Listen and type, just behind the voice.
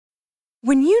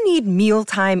When you need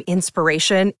mealtime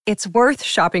inspiration, it's worth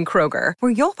shopping Kroger,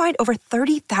 where you'll find over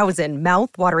 30,000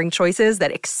 mouth-watering choices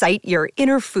that excite your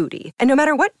inner foodie. And no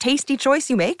matter what tasty choice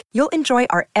you make, you'll enjoy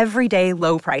our everyday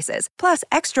low prices, plus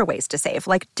extra ways to save,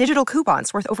 like digital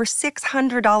coupons worth over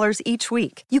 $600 each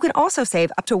week. You can also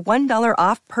save up to $1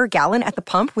 off per gallon at the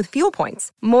pump with fuel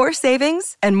points. More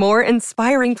savings and more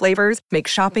inspiring flavors make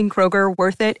shopping Kroger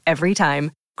worth it every time.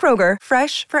 Kroger,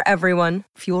 fresh for everyone.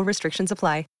 Fuel restrictions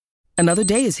apply. Another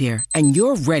day is here, and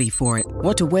you're ready for it.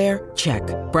 What to wear? Check.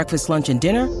 Breakfast, lunch, and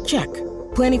dinner? Check.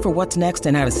 Planning for what's next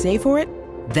and how to save for it?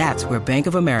 That's where Bank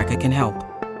of America can help.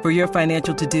 For your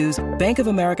financial to-dos, Bank of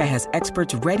America has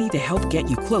experts ready to help get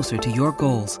you closer to your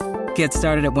goals. Get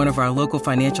started at one of our local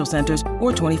financial centers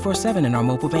or 24/7 in our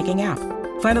mobile banking app.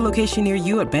 Find a location near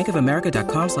you at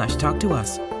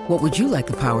bankofamerica.com/talktous. What would you like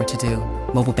the power to do?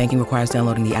 Mobile banking requires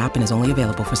downloading the app and is only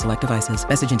available for select devices.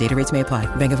 Message and data rates may apply.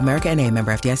 Bank of America N.A.,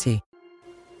 member FDIC.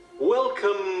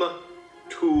 Welcome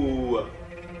to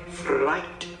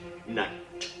Fright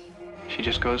Night. She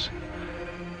just goes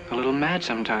a little mad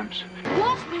sometimes.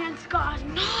 Wolfman's got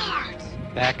nards.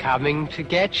 They're coming to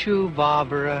get you,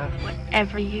 Barbara.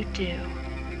 Whatever you do,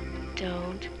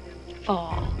 don't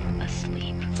fall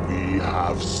asleep. We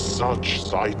have such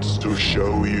sights to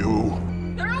show you.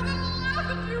 They're all gonna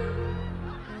laugh at you.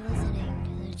 You're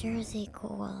listening to the Jersey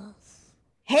Ghouls.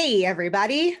 Hey,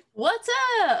 everybody. What's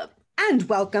up? And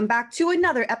welcome back to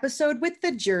another episode with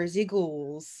the Jersey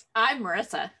Ghouls. I'm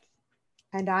Marissa.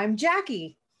 And I'm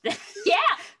Jackie. Yeah,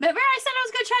 remember I said I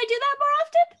was going to try to do that more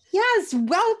often? Yes,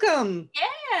 welcome.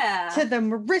 Yeah. To the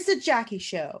Marissa Jackie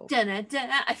Show. Dun-dun-dun.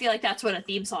 I feel like that's what a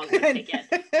theme song would make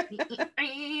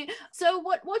it. So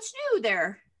what's new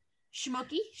there?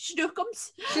 Schmooky?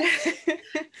 Schnookums?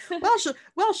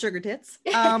 well, sugar tits.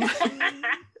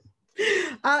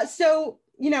 So,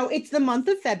 it's the month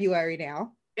of February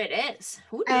now. It is.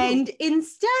 And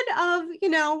instead of,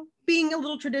 being a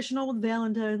little traditional with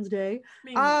Valentine's Day,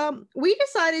 we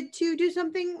decided to do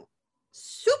something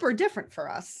super different for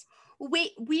us.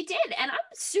 We did, and I'm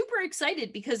super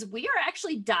excited because we are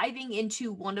actually diving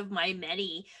into one of my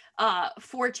many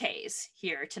fortes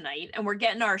here tonight, and we're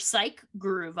getting our psych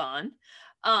groove on.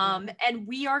 And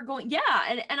we are going,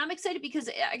 and I'm excited because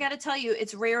I got to tell you,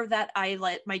 it's rare that I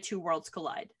let my two worlds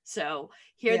collide. So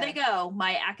here they go.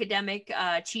 My academic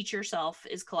teacher self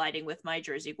is colliding with my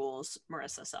Jersey Ghouls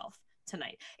Marissa self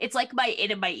tonight. It's like my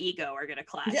id and my ego are going to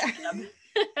clash.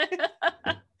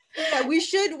 Yeah, we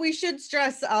should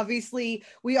stress, obviously,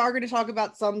 we are going to talk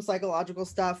about some psychological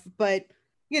stuff, but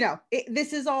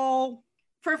this is all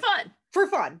for fun. For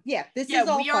fun. Yeah. This is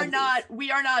all we are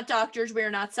not doctors. We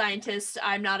are not scientists.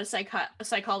 I'm not a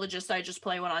psychologist. I just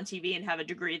play one on TV and have a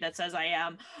degree that says I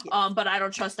am. Yes. But I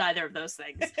don't trust either of those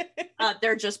things.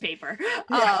 They're just paper.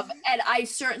 Yeah. And I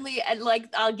certainly,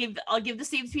 I'll give the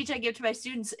same speech I give to my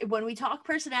students when we talk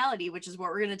personality, which is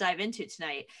what we're going to dive into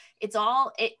tonight. It's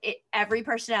all every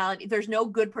personality. There's no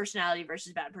good personality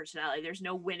versus bad personality. There's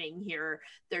no winning here.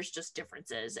 There's just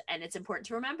differences. And it's important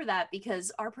to remember that because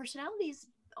our personalities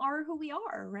are who we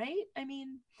are, right? I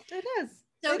mean, it is.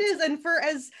 And for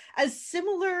as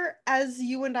similar as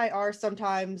you and I are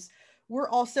sometimes, we're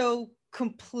also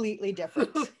completely different.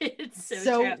 It's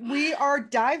so true. We are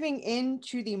diving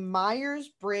into the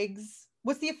Myers-Briggs.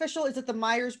 What's the official? Is it the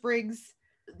Myers-Briggs?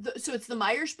 So it's the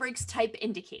Myers-Briggs type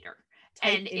indicator.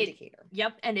 And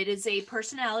it is a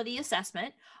personality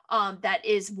assessment that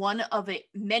is one of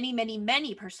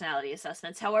many personality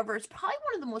assessments. However, it's probably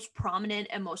one of the most prominent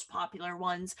and most popular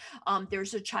ones.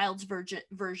 There's a child's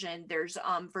version. There's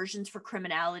versions for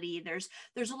criminality. There's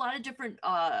a lot of different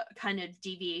kind of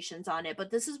deviations on it, but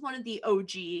this is one of the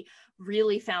OG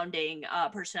really founding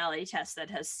personality tests that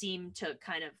has seemed to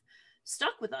kind of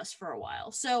stuck with us for a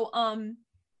while. So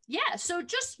yeah, so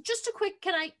just a quick,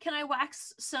 can I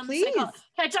wax some, please. Can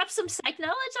I drop some psych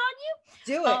knowledge on you?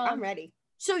 Do it, I'm ready.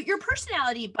 So your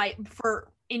personality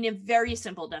in a very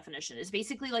simple definition is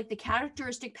basically like the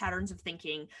characteristic patterns of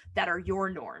thinking that are your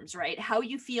norms, right? How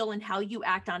you feel and how you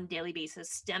act on a daily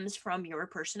basis stems from your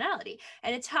personality.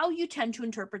 And it's how you tend to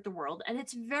interpret the world. And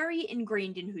it's very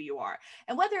ingrained in who you are.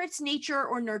 And whether it's nature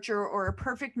or nurture or a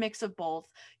perfect mix of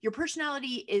both, your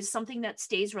personality is something that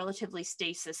stays relatively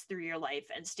stasis through your life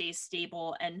and stays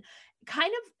stable and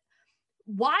kind of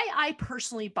why I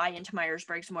personally buy into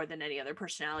Myers-Briggs more than any other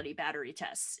personality battery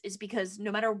tests is because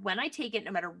no matter when I take it,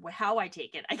 no matter how I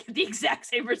take it, I get the exact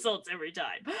same results every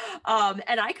time.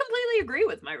 And I completely agree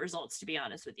with my results, to be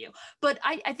honest with you. But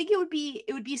I think it would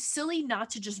be silly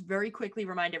not to just very quickly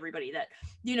remind everybody that,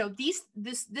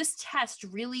 this test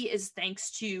really is thanks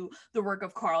to the work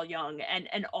of Carl Jung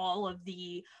and all of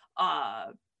the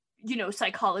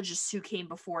psychologists who came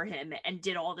before him and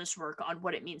did all this work on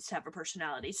what it means to have a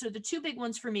personality. So the two big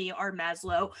ones for me are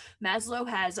Maslow. Maslow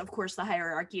has, of course, the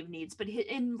hierarchy of needs, but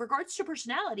in regards to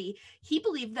personality, he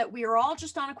believed that we are all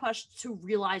just on a quest to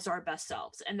realize our best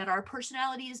selves, and that our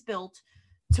personality is built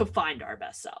to find our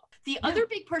best self. The other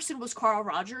big person was Carl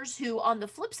Rogers, who on the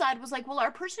flip side was like, well,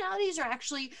 our personalities are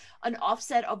actually an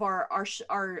offset of our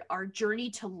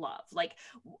journey to love. Like,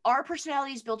 our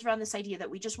personality is built around this idea that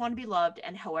we just want to be loved,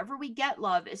 and however we get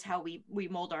love is how we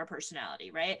mold our personality,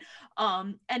 right?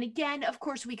 And again, of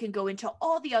course, we can go into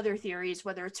all the other theories,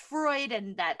 whether it's Freud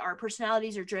and that our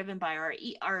personalities are driven by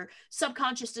our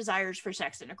subconscious desires for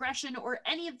sex and aggression, or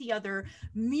any of the other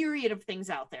myriad of things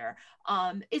out there.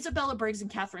 Isabella Briggs and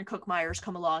Catherine Cook Myers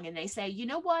come along and they say, you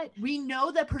know what? We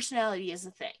know that personality is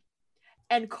a thing.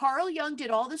 And Carl Jung did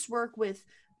all this work with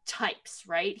types,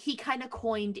 right? He kind of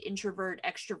coined introvert,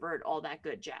 extrovert, all that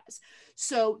good jazz.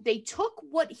 So they took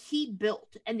what he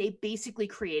built and they basically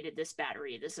created this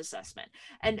battery, this assessment.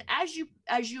 And as you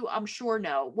I'm sure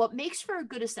know, what makes for a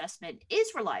good assessment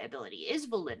is reliability, is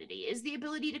validity, is the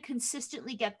ability to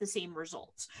consistently get the same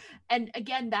results. And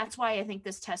again, that's why I think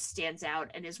this test stands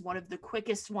out and is one of the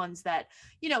quickest ones that,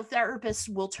 therapists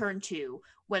will turn to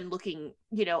when looking,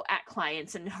 at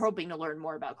clients and hoping to learn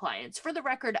more about clients. For the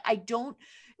record,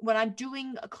 when I'm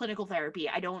doing a clinical therapy,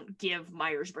 I don't give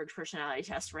Myers-Briggs personality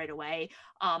tests right away.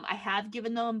 I have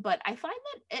given them, but I find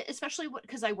that, especially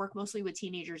because I work mostly with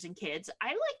teenagers and kids, I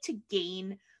like to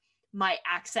gain my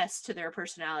access to their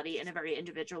personality in a very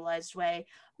individualized way.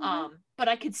 But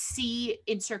I could see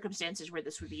in circumstances where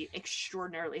this would be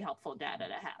extraordinarily helpful data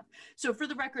to have. So for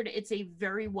the record, it's a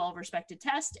very well-respected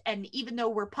test. And even though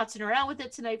we're putzing around with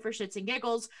it tonight for shits and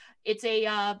giggles, it's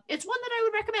one that I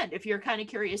would recommend if you're kind of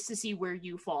curious to see where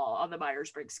you fall on the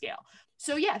Myers-Briggs scale.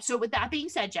 So yeah, so with that being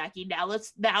said, Jackie, now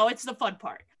it's the fun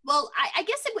part. Well, I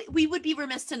guess we would be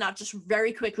remiss to not just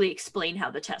very quickly explain how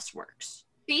the test works.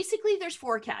 Basically, there's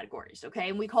 4 categories, okay?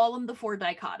 And we call them the 4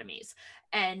 dichotomies.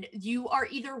 And you are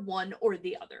either one or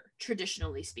the other,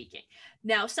 traditionally speaking.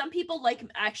 Now, some people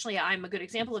actually, I'm a good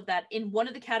example of that. In one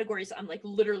of the categories, I'm like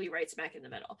literally right smack in the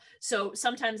middle. So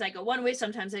sometimes I go one way,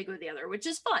 sometimes I go the other, which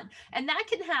is fun. And that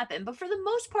can happen. But for the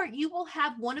most part, you will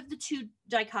have one of the 2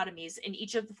 dichotomies in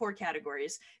each of the 4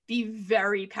 categories be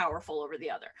very powerful over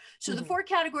the other. So the 4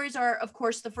 categories are, of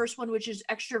course, the first one, which is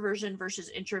extroversion versus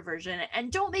introversion. And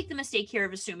don't make the mistake here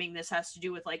of assuming this has to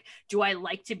do with do I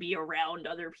like to be around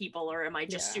other people, or am I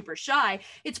just super shy?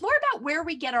 It's more about where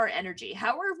we get our energy.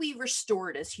 How are we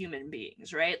restored as human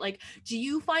beings, right? Do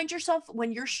you find yourself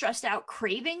when you're stressed out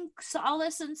craving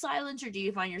solace and silence, or do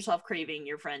you find yourself craving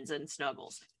your friends and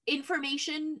snuggles?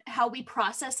 Information, how we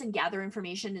process and gather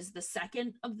information, is the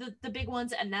second of the big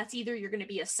ones, and that's either you're going to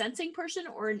be a sensing person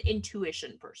or an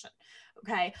intuition person.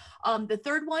 Okay. The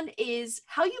third one is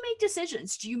how you make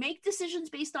decisions. Do you make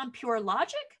decisions based on pure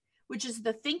logic, which is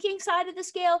the thinking side of the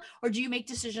scale, or do you make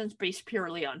decisions based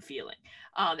purely on feeling?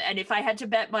 And if I had to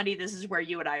bet money, this is where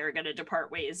you and I are going to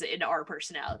depart ways in our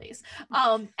personalities.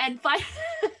 And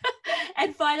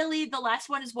finally, the last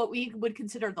one is what we would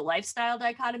consider the lifestyle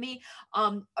dichotomy.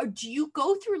 Or do you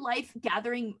go through life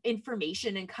gathering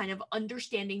information and kind of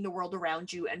understanding the world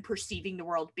around you and perceiving the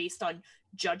world based on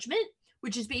judgment,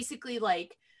 which is basically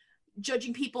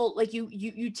judging people,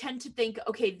 you tend to think,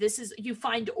 okay, you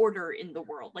find order in the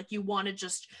world, you want to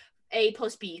just A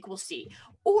plus B equals C?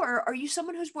 Or are you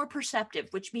someone who's more perceptive,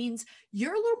 which means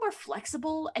you're a little more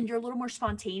flexible and you're a little more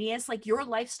spontaneous, your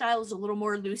lifestyle is a little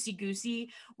more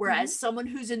loosey-goosey, whereas someone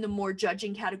who's in the more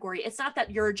judging category, it's not that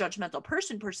you're a judgmental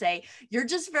person per se, you're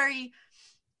just very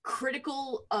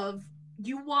critical of,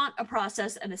 you want a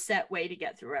process and a set way to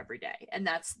get through every day. And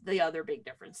that's the other big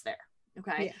difference there.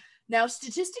 Okay. Yeah. Now,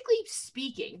 statistically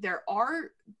speaking, there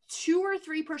are 2 or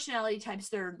 3 personality types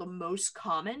that are the most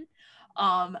common.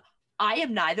 I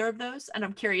am neither of those, and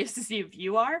I'm curious to see if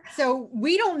you are. So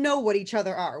we don't know what each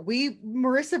other are.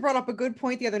 Marissa brought up a good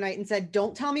point the other night and said,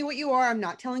 don't tell me what you are. I'm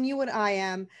not telling you what I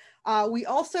am. We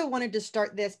also wanted to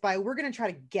start this by, we're going to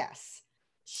try to guess.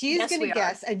 She's going to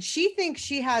guess, and she thinks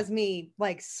she has me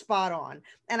spot on.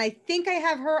 And I think I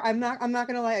have her. I'm not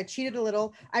going to lie. I cheated a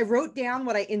little. I wrote down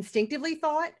what I instinctively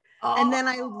thought. And then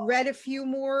I read a few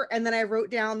more, and then I wrote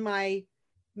down my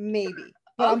maybe.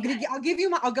 But okay.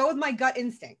 I'll go with my gut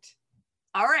instinct.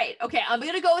 All right. Okay. I'm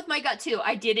going to go with my gut too.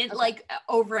 I didn't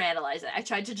overanalyze it. I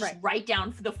tried to just write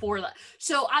down the 4.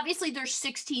 So obviously there's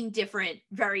 16 different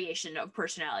variation of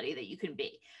personality that you can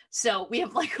be. So we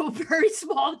have a very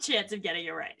small chance of getting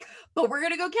it right, but we're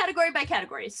going to go category by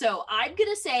category. So I'm going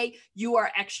to say you are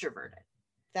extroverted.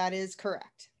 That is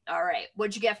correct. All right.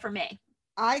 What'd you get for me?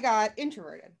 I got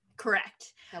introverted.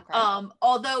 Correct. Okay.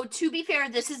 Although to be fair,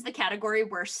 this is the category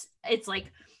where it's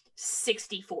like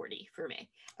 60-40 for me.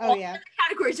 Oh, yeah. The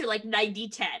categories are like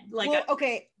 90-10. Like, well,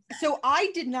 okay. So I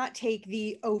did not take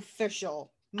the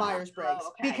official Myers-Briggs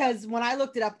because when I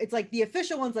looked it up, it's like the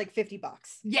official one's like $50.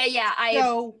 Yeah.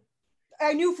 So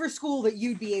I knew for school that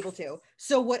you'd be able to.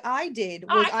 So what I did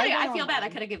was I feel bad. I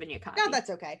could have given you a copy. No,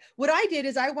 that's okay. What I did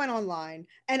is I went online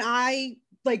and I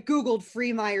like Googled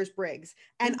free Myers-Briggs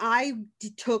and I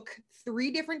took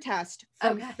 3 different tests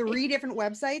from 3 different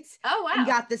websites. Oh, wow. And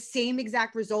got the same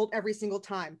exact result every single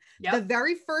time. Yep. The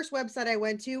very first website I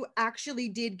went to actually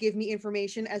did give me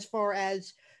information as far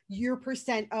as your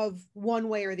percent of one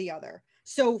way or the other.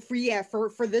 So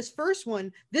for this first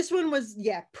one, this one was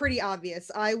pretty obvious.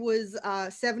 I was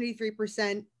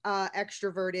 73%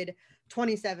 extroverted,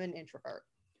 27 introvert.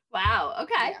 Wow.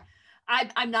 Okay. Yeah.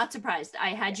 I'm not surprised. I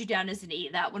had you down as an E.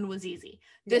 That one was easy.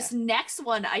 This next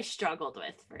one I struggled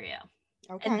with for you.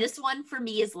 Okay. And this one for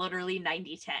me is literally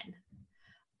 90-10.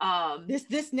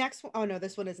 This next one, oh no,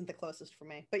 this one isn't the closest for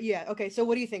me. But yeah, okay. So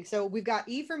what do you think? So we've got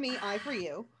E for me, I for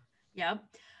you. Yep.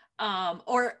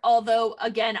 Or although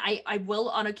again, I will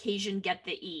on occasion get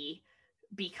the E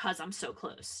because I'm so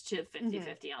close to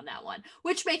 50-50 on that one,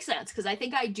 which makes sense because I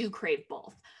think I do crave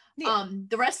both. Yeah.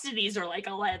 The rest of these are like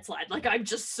a landslide. Like I'm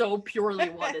just so purely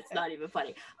one, it's not even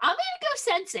funny. I'm gonna go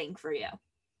sensing for you.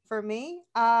 For me,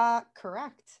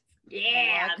 correct.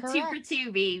 Yeah, correct. 2 for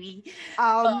 2, baby.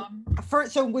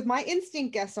 So with my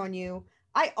instinct guess on you,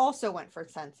 I also went for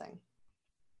sensing.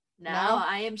 No,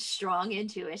 I am strong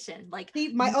intuition. Like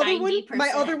my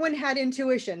 90%. other one had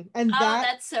intuition, and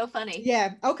that's so funny.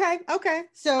 Yeah. Okay.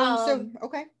 So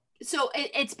okay. So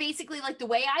it's basically like the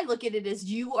way I look at it is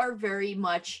you are very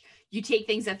much you take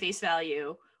things at face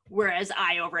value, whereas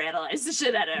I overanalyze the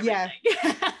shit out of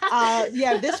everything.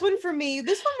 Yeah. This one for me,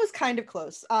 this one was kind of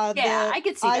close. I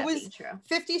could see that being true.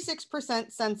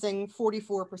 56% sensing,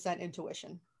 44%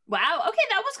 intuition. Wow. Okay,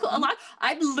 that was cool. A lot.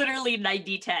 I'm literally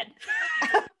 90-10.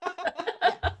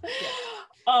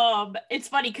 It's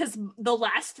funny because the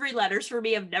last 3 letters for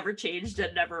me have never changed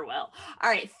and never will. All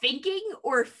right, thinking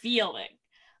or feeling?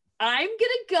 I'm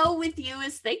gonna go with you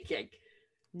as thinking.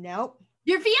 Nope.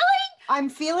 You're feeling? I'm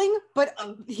feeling, but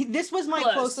this was my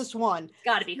closest one.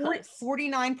 Gotta be close.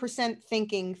 49%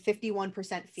 thinking,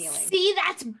 51% feeling. See,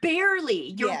 that's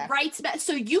barely. You're right.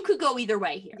 So you could go either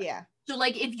way here. Yeah. So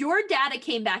like if your data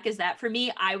came back as that for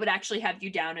me, I would actually have you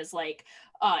down as like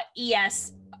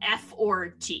ES, F,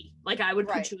 or T. Like I would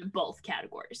put you in both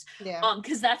categories. Yeah.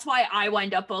 Because that's why I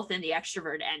wind up both in the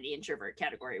extrovert and the introvert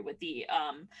category with the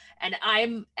and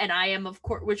I am of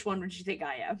course. Which one would you think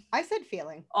I am? I said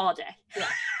feeling all day.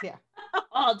 Yeah.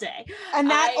 All day.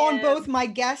 And that on both my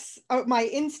guess, my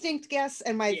instinct guess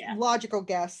and my logical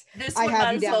guess. This one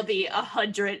might as well be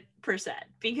 100%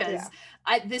 because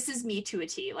this is me to a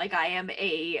T. Like I am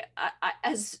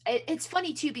it's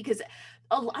funny too because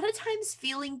a lot of times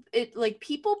feeling it like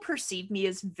people perceive me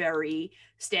as very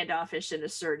standoffish and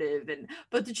assertive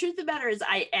but the truth of the matter is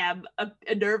I am a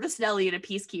nervous Nelly and a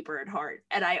peacekeeper at heart,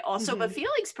 and I also am a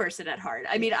feelings person at heart.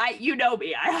 I mean, you know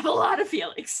me, I have a lot of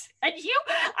feelings, and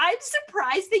I'm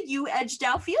surprised that you edged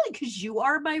out feeling because you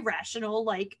are my rational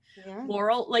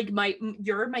moral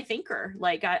you're my thinker.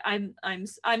 Like I'm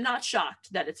not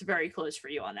shocked that it's very close for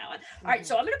you on that one. All right,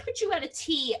 so I'm gonna put you at a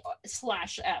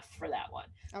T/F for that one.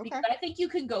 Okay. Because I think you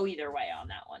can go either way on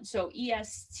that one. So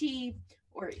EST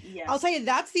or ES. I'll tell you,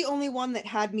 that's the only one that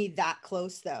had me that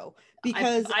close though,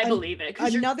 because I believe it.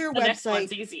 Another website,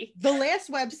 easy. The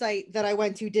last website that I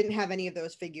went to didn't have any of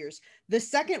those figures. The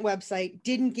second website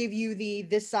didn't give you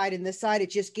this side and this side. It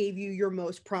just gave you your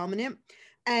most prominent.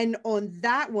 And on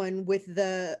that one with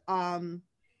the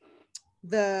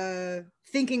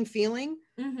thinking feeling,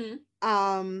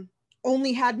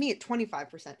 only had me at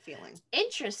 25% feeling.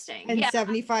 Interesting. And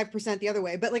 75% the other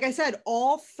way. But like I said,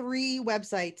 all 3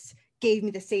 websites gave me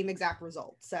the same exact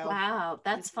result. So wow,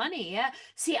 that's funny. Yeah.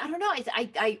 See, I don't know.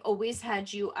 I always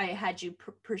had you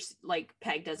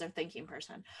pegged as a thinking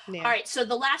person. Yeah. All right. So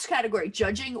the last category,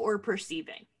 judging or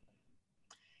perceiving.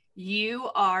 You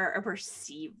are a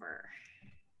perceiver.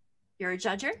 You're a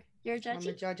judger? You're a judge?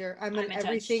 I'm a judger. I'm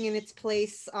everything in its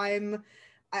place.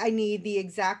 I need the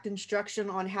exact instruction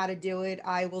on how to do it.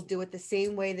 I will do it the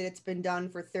same way that it's been done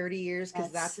for 30 years because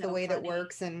that's so the way that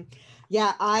works. And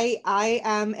yeah, I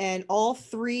am, and all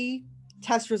 3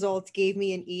 test results gave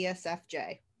me an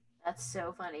ESFJ. That's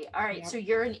so funny. All right, so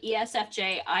you're an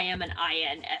ESFJ. I am an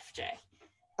INFJ.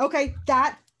 Okay,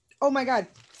 oh my God.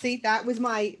 See, that was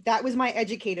my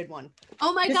educated one.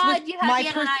 Oh my God, you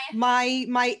have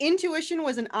my intuition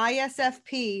was an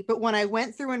ISFP, but when I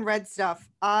went through and read stuff,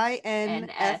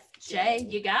 INFJ. Shay,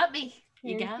 you got me.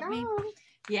 You got me.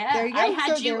 Yeah, There you go. I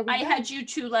had So you. there we I go. had you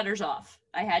 2 letters off.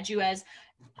 I had you as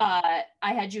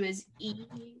E,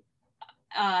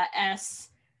 S.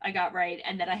 I got right,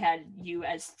 and then I had you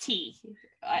as T,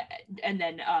 and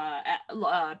then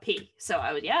P. So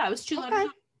I was 2 letters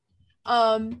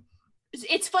off.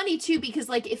 It's funny too, because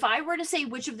like if I were to say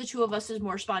which of the two of us is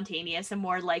more spontaneous and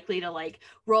more likely to like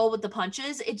roll with the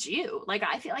punches, it's you. Like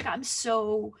I feel like I'm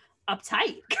so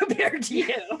uptight compared to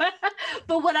you.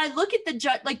 But when I look at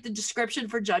the description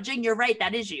for judging, you're right,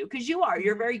 that is you, because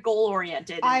you're very goal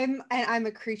oriented. I'm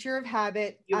a creature of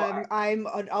habit. I'm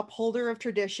an upholder of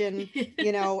tradition.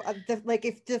 You know,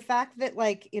 if the fact that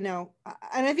like, you know,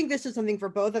 and I think this is something for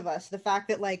both of us, the fact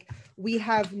that like we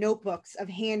have notebooks of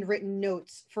handwritten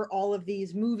notes for all of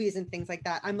these movies and things like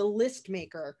that. I'm a list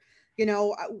maker. You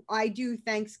know, I do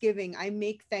Thanksgiving. I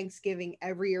make Thanksgiving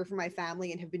every year for my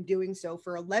family and have been doing so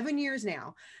for 11 years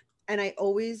now. And I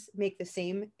always make the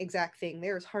same exact thing.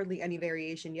 There's hardly any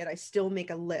variation, yet I still make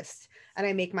a list. And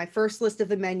I make my first list of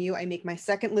the menu. I make my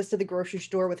second list of the grocery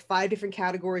store with 5 different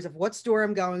categories of what store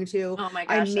I'm going to. Oh my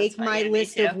gosh, I make my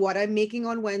list of what I'm making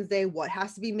on Wednesday, what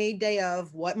has to be made day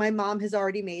of, what my mom has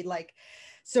already made. Like,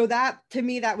 so that, to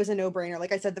me, that was a no-brainer.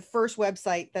 Like I said, the first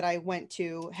website that I went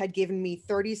to had given me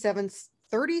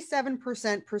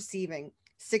 37% perceiving,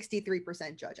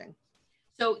 63% judging.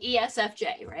 So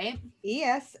ESFJ, right?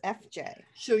 ESFJ.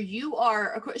 So you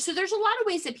are, so there's a lot of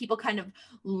ways that people kind of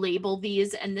label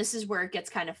these, and this is where it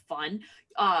gets kind of fun.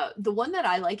 The one that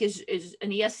I like is an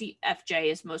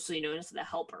ESFJ is mostly known as the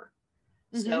helper.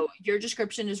 So your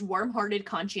description is warm-hearted,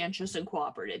 conscientious, and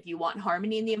cooperative. You want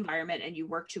harmony in the environment and you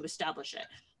work to establish it.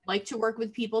 Like to work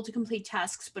with people to complete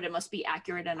tasks, but it must be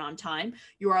accurate and on time.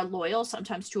 You are loyal,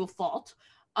 sometimes to a fault.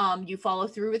 You follow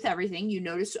through with everything. You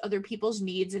notice other people's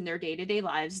needs in their day-to-day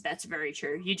lives. That's very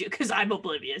true. You do, because I'm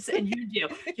oblivious, and you do.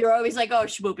 You're always like, oh,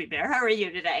 Schmoopy Bear, how are you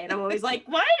today? And I'm always like,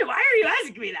 why are you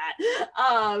asking me that?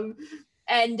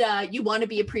 And you want to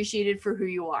be appreciated for who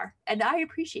you are. And I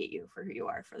appreciate you for who you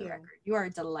are, for the record. You are a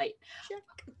delight. Check.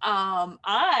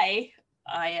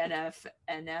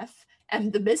 INFNF,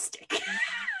 am the mystic.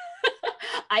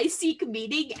 I seek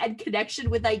meaning and connection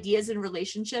with ideas and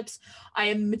relationships. I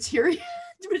am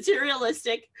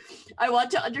materialistic. I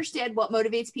want to understand what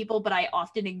motivates people, but I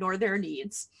often ignore their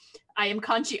needs. I am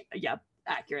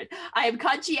accurate. I am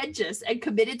conscientious and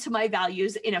committed to my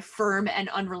values in a firm and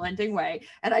unrelenting way,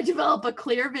 and I develop a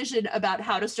clear vision about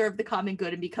how to serve the common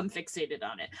good and become fixated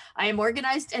on it. I am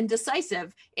organized and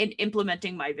decisive in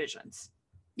implementing my visions.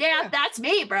 Yeah, that's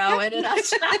me, bro. And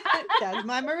That's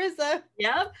my Marissa.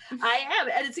 Yep, I am.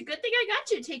 And it's a good thing I got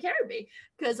you to take care of me,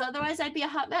 because otherwise I'd be a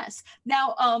hot mess.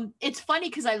 Now, it's funny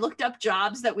because I looked up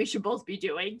jobs that we should both be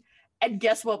doing, and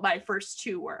guess what my first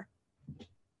 2 were?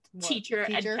 Teacher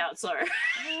and counselor.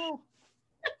 Oh.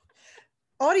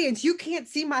 Audience, you can't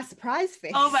see my surprise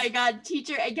face. Oh my God,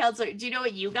 teacher and counselor. Do you know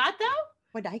what you got though?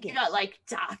 What did I get? You got like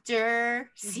doctor,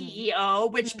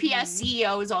 CEO, which PS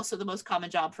CEO is also the most common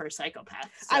job for a psychopath.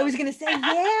 So. I was gonna say, yeah,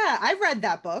 I read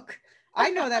that book. I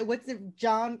know that. What's it?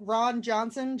 John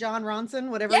Ronson,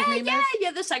 whatever his name is.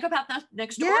 Yeah, the psychopath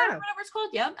next door, or whatever it's called.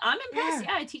 Yeah, I'm impressed.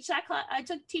 Yeah, I teach that class. I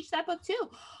teach that book too.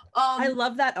 I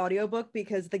love that audiobook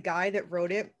because the guy that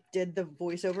wrote it did the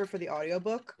voiceover for the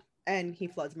audiobook, and he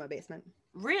floods my basement.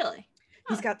 Really?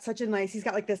 He's got such a nice. He's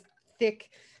got like this thick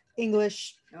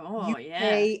English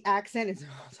UK accent. It's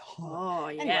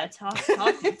anyway.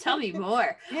 Tell me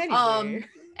more. Anyway.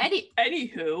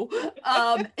 Anywho,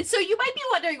 so you might be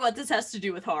wondering what this has to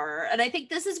do with horror, and I think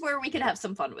this is where we can have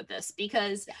some fun with this,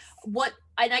 because and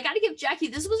I got to give Jackie,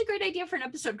 this was a great idea for an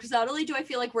episode, because not only do I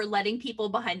feel like we're letting people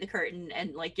behind the curtain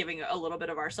and like giving a little bit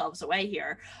of ourselves away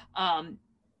here,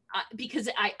 because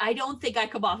I don't think I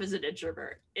come off as an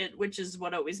introvert, which is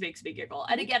what always makes me giggle.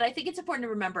 And again, I think it's important to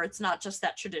remember it's not just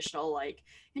that traditional like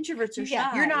introverts are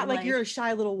shy. You're not like you're a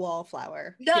shy little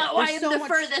wallflower. No, I am the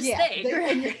furthest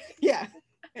thing.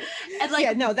 And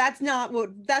like, no, that's not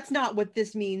what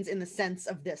this means in the sense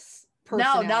of this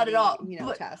personality, no, not at all.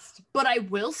 Test. But I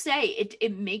will say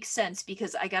it makes sense,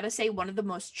 because I gotta say one of the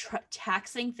most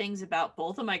taxing things about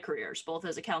both of my careers, both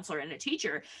as a counselor and a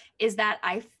teacher, is that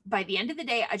by the end of the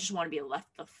day, I just want to be left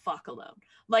the fuck alone.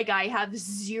 Like I have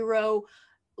zero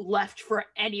left for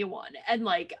anyone, and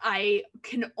like I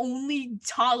can only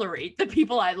tolerate the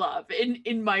people I love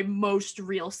in my most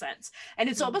real sense. And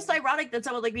it's almost ironic that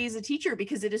someone like me is a teacher,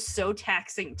 because it is so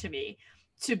taxing to me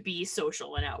to be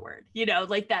social and outward,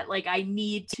 like that. Like I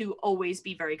need to always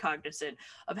be very cognizant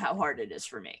of how hard it is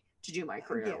for me to do my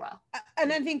career well.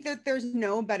 And I think that there's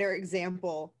no better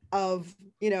example of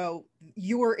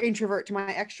your introvert to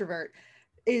my extrovert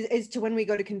is to when we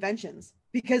go to conventions.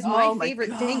 Because my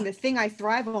favorite thing, the thing I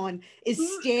thrive on, is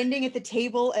standing at the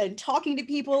table and talking to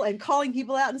people and calling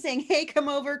people out and saying, hey, come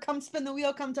over, come spin the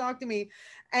wheel, come talk to me.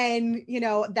 And you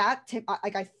know,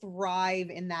 like I thrive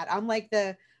in that. I'm like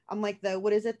the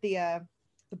what is it, the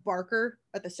barker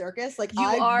at the circus. Like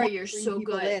you're so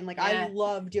good. Like I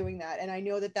love doing that, and I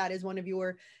know that is one of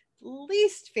your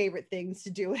least favorite things to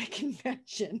do at a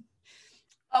convention.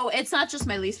 Oh, it's not just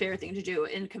my least favorite thing to do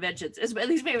in conventions. It's my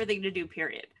least favorite thing to do,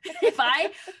 period. If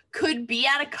I could be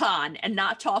at a con and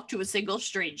not talk to a single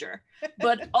stranger,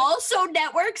 but also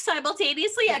network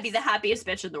simultaneously, I'd be the happiest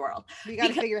bitch in the world. You got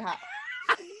to figure out.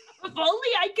 If only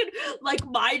I could like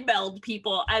mind meld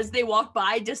people as they walk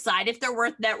by, decide if they're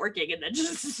worth networking, and then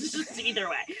just either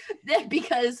way.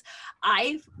 Because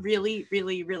I really,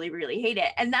 really, really, really hate it.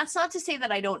 And that's not to say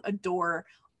that I don't adore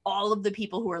all of the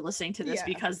people who are listening to this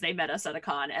because they met us at a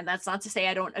con. And that's not to say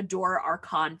I don't adore our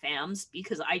con fams,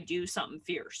 because I do something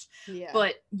fierce. Yeah.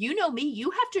 But you know me,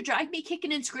 you have to drag me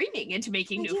kicking and screaming into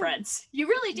making new friends. You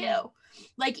really do.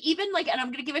 Like, even like, and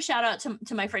I'm gonna give a shout out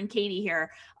to my friend Katie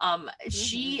here.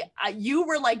 She you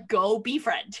were like, go be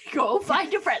friend, go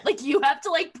find a friend. Like, you have to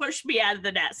like push me out of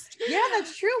the nest. Yeah,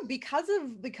 that's true. Because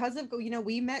of you know,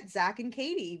 we met Zach and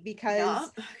Katie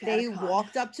because they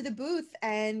walked up to the booth,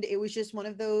 and it was just one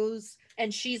of those.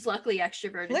 And she's luckily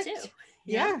extroverted too.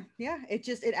 Yeah.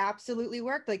 It absolutely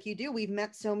worked. Like you do. We've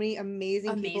met so many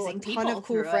amazing people, a ton of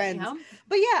cool friends.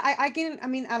 But yeah, I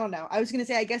don't know. I was gonna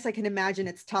say, I guess I can imagine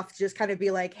it's tough to just kind of be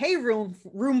like, hey, room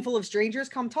full of strangers,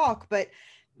 come talk. But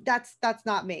that's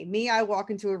not me. I walk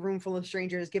into a room full of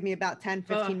strangers, give me about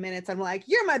 10-15 minutes, I'm like,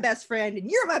 you're my best friend, and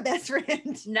you're my best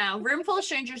friend. No, room full of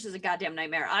strangers is a goddamn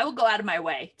nightmare. I will go out of my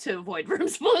way to avoid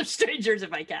rooms full of strangers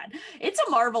if I can. It's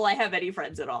a marvel I have any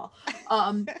friends at all.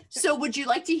 So would you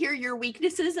like to hear your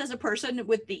weaknesses as a person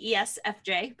with the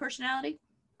ESFJ personality?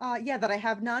 Yeah, that I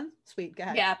have none. Sweet, go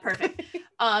ahead. Yeah, perfect.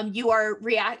 You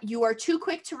are too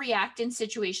quick to react in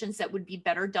situations that would be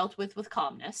better dealt with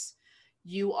calmness.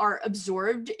 You are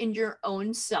absorbed in your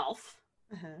own self.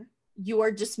 You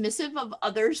are dismissive of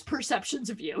others' perceptions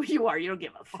of you. You don't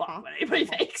give a fuck what anybody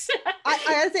thinks.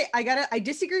 I gotta say, I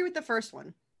disagree with the first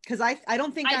one, because I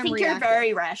don't think I think you're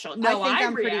very rational. No,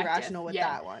 I'm pretty rational with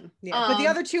that one. Yeah, but the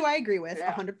other two I agree with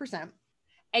 100%.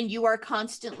 And you are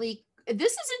constantly.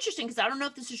 This is interesting, because I don't know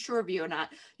if this is true of you or not.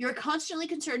 You're constantly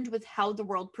concerned with how the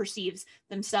world perceives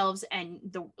themselves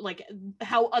and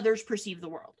how others perceive the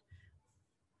world.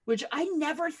 Which I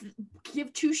never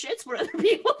give two shits what other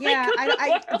people think.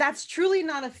 Yeah, that's truly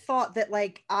not a thought that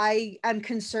like I am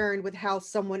concerned with how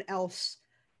someone else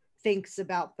thinks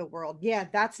about the world. Yeah,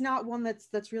 that's not one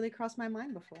that's really crossed my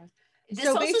mind before. This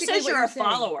so also says you're a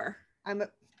follower. I'm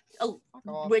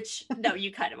which no,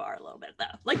 you kind of are a little bit though.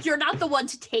 Like, you're not the one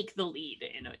to take the lead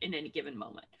in any given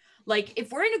moment. Like,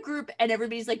 if we're in a group and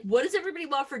everybody's like, what does everybody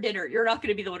want for dinner? You're not going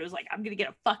to be the one who's like, I'm going to get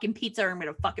a fucking pizza, or I'm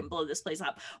going to fucking blow this place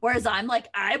up. Whereas I'm like,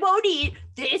 I won't eat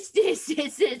this.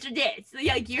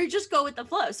 Like, you're just go with the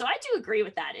flow. So I do agree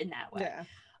with that in that way.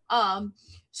 Yeah.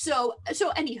 So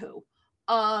anywho,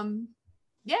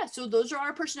 yeah, so those are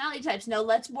our personality types. Now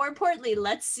let's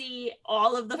see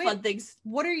all of the fun things.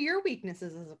 What are your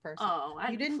weaknesses as a person? Oh,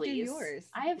 you didn't do yours.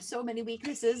 I have so many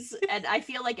weaknesses, and I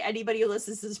feel like anybody who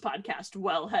listens to this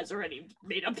podcast has already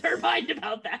made up their mind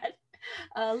about that.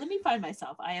 Let me find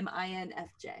myself. I am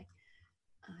INFJ.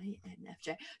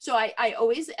 So I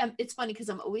always am. It's funny because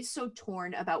I'm always so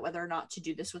torn about whether or not to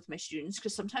do this with my students,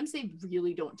 because sometimes they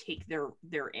really don't take their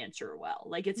answer well.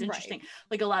 Like, it's interesting. Right.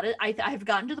 Like, a lot of I've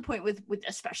gotten to the point with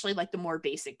especially like the more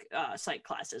basic psych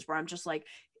classes where I'm just like,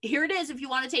 here it is. If you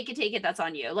want to take it, that's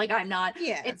on you. Like, I'm not.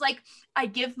 Yeah. It's like I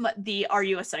give the "Are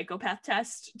you a psychopath?"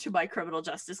 test to my criminal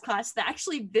justice class. That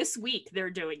actually this week they're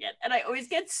doing it, and I always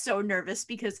get so nervous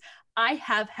because I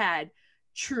have had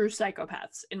true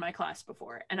psychopaths in my class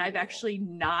before, and I've actually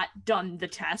not done the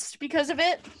test because of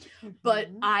it. But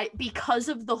because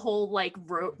of the whole like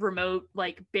remote,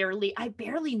 like I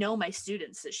barely know my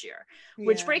students this year,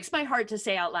 which breaks my heart to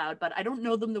say out loud, but I don't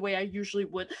know them the way I usually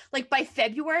would. Like, by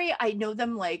February I know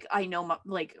them like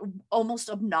almost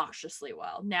obnoxiously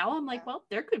well. Now I'm like, well,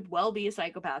 there could well be a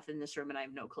psychopath in this room and I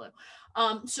have no clue.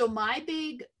 So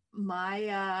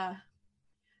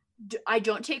I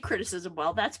don't take criticism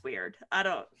well. That's weird. I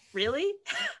don't really.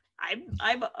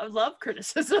 I love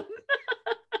criticism.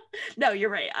 No,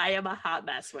 you're right. I am a hot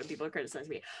mess when people criticize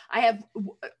me. I have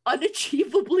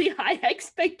unachievably high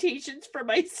expectations for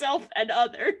myself and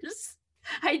others.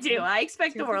 I do. I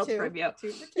expect the world from you.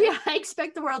 Yeah, I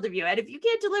expect the world of you. And if you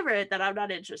can't deliver it, then I'm not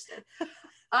interested.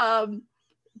 I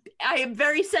am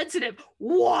very sensitive.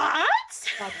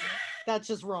 What? That's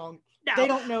just wrong. No, They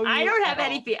don't know you. I don't have at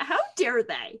any all. fear. How dare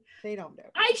they? They don't know.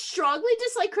 I strongly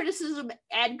dislike criticism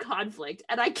and conflict,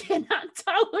 and I cannot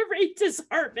tolerate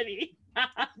disharmony.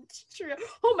 It's true.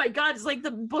 Oh my God, it's like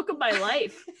the book of my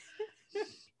life.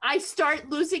 I start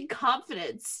losing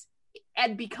confidence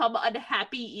and become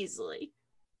unhappy easily.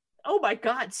 Oh my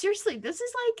God, seriously, this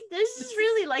is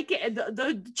really like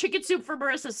the chicken soup for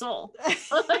Marissa Soul.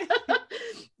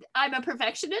 I'm a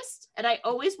perfectionist, and I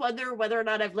always wonder whether or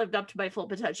not I've lived up to my full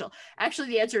potential. Actually,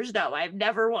 the answer is no. I've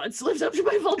never once lived up to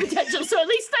my full potential, so at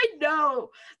least I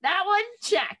know that one.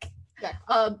 Check. Yeah.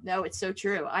 No, it's so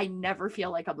true. I never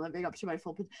feel like I'm living up to my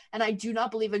full potential, and I do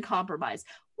not believe in compromise.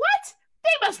 What?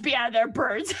 They must be out of their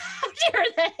birds. How dare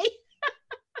they?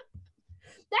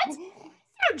 That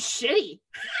sounds shitty.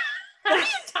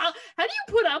 How do you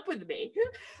put up with me?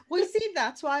 Well, see,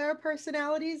 that's why our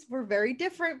personalities were very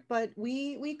different, but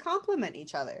we complement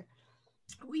each other.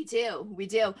 We do.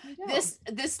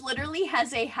 This literally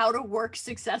has a how to work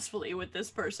successfully with this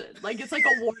person. Like, it's like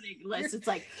a warning list. It's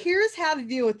like, here's how to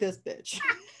deal with this bitch.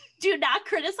 Do not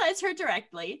criticize her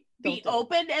directly. Be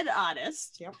open and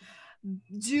honest. Yep.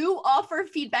 Do offer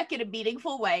feedback in a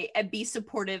meaningful way and be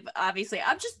supportive. Obviously,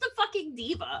 I'm just the fucking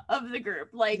diva of the group.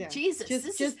 Like, Jesus,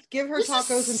 just give her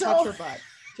tacos and touch her butt.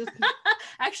 Just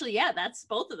actually, yeah, that's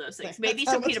both of those things. Maybe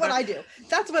that's what I do.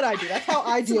 That's what I do. That's how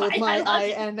I deal with my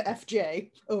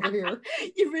INFJ over here.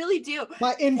 You really do.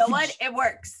 My you know what? It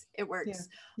works. It works. Yeah.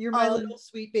 You're my little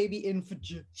sweet baby infant.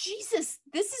 Jesus,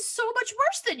 this is so much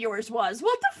worse than yours was.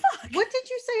 What the fuck? What did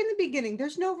you say in the beginning?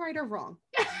 There's no right or wrong.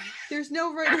 There's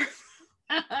no right or wrong.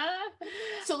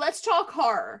 So let's talk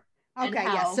horror. Okay,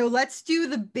 yeah. So let's do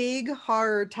the big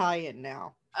horror tie-in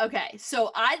now. Okay,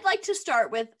 so I'd like to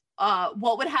start with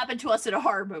what would happen to us in a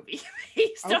horror movie.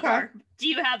 Do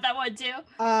you have that one too?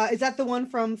 Is that the one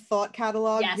from Thought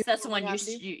Catalog? Yes, that's the one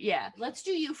yeah. Let's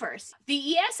do you first.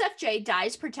 The ESFJ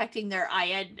dies protecting their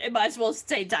IN. It might as well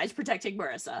say dies protecting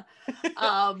Marissa.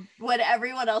 When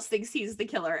everyone else thinks he's the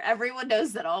killer. Everyone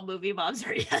knows that all movie moms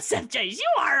are ESFJs. You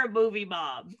are a movie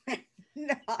mom.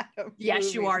 Not a movie.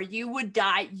 Yes, you are. You would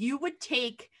die. You would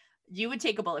take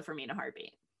a bullet for me in a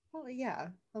heartbeat. Oh yeah.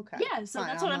 Okay. Yeah, so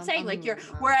that's what I'm saying. Like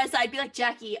whereas I'd be like,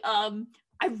 Jackie,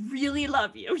 I really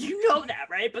love you. You know that,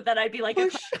 right? But then I'd be like, yeah.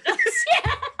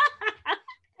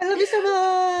 I love you so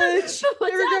much.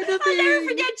 I'll never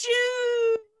forget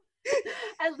you.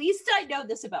 At least I know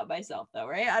this about myself, though,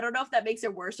 right? I don't know if that makes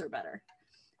it worse or better.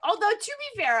 Although, to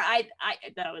be fair,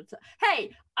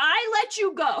 hey, I let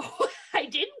you go. I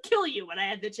didn't kill you when I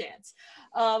had the chance.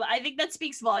 I think that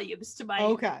speaks volumes to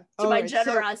my my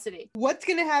generosity. So what's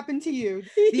going to happen to you?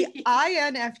 The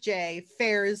INFJ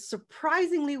fares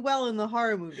surprisingly well in the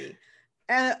horror movie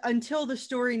until the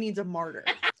story needs a martyr.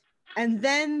 And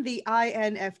then the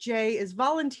INFJ is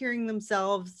volunteering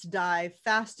themselves to die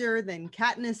faster than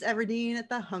Katniss Everdeen at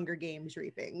the Hunger Games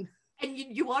reaping. And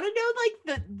you want to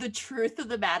know, like, the truth of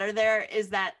the matter there is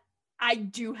that I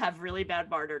do have really bad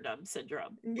martyrdom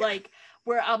syndrome. Yeah. Like,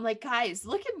 where I'm like, guys,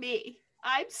 look at me.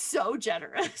 I'm so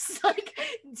generous. Like,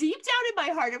 deep down in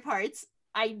my heart of hearts,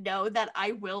 I know that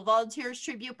I will volunteer as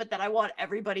tribute, but that I want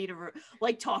everybody to,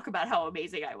 like, talk about how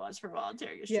amazing I was for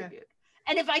volunteering as tribute.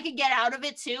 And if I could get out of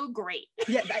it too, great.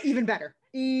 Yeah, even better.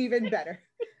 Even better.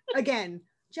 Again,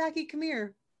 Jackie, come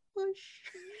here. Push.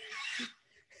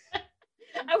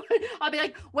 I'll be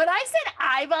like, when I said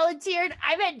I volunteered,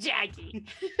 I meant Jackie.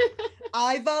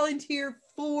 I volunteer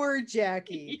for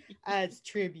Jackie as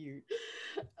tribute.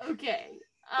 Okay.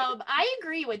 I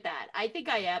agree with that. I think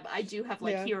I am. I do have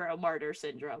like hero martyr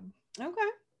syndrome. Okay.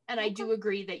 And I do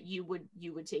agree that you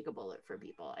would take a bullet for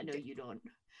people. I know you don't.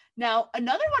 Now,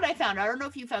 another one I found, I don't know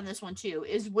if you found this one too,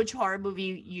 is which horror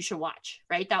movie you should watch,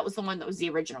 right? That was the one that was the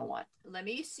original one. Let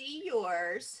me see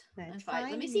yours. Let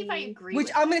me see if I agree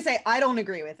with I'm going to say I don't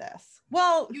agree with this.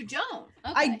 Well, you don't.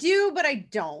 Okay. I do, but I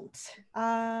don't.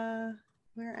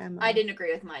 Where am I? I didn't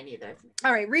agree with mine either.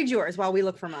 All right, read yours while we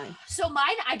look for mine. So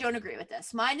mine, I don't agree with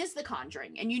this. Mine is The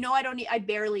Conjuring. And you know I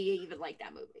barely even like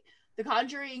that movie. The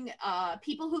Conjuring,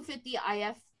 people who fit the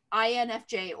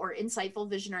INFJ or insightful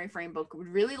visionary framework would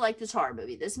really like this horror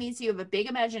movie. This means you have a big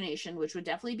imagination, which would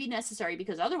definitely be necessary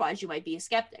because otherwise you might be a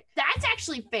skeptic. That's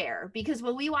actually fair because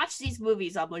when we watch these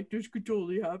movies, I'm like, this could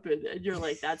totally happen. And you're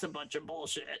like, that's a bunch of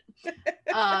bullshit.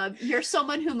 You're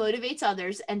someone who motivates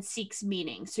others and seeks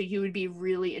meaning. So you would be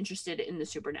really interested in the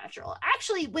supernatural.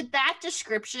 Actually, with that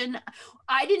description,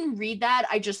 I didn't read that.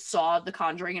 I just saw The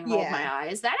Conjuring and rolled my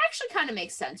eyes. That actually kind of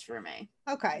makes sense for me.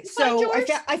 Okay, so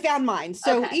I found mine.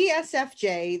 So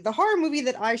ESFJ, the horror movie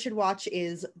that I should watch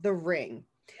is The Ring.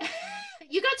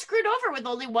 You got screwed over with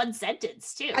only one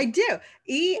sentence too. I do.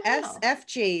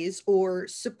 ESFJs, or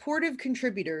supportive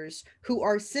contributors who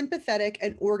are sympathetic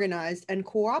and organized and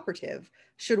cooperative,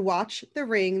 should watch The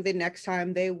Ring the next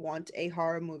time they want a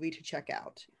horror movie to check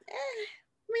out.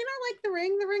 I mean, I like The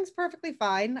Ring. The Ring's perfectly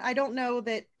fine. I don't know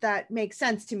that that makes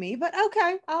sense to me, but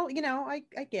okay. I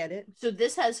get it. So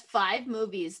this has 5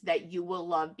 movies that you will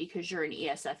love because you're an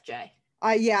ESFJ.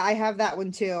 Yeah, I have that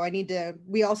one too.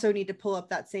 We also need to pull up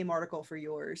that same article for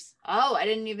yours. Oh, I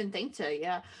didn't even think to.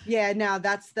 Yeah. Yeah, no,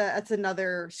 that's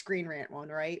another Screen Rant one,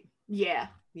 right? Yeah.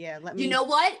 Yeah, let me. You know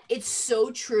what? It's so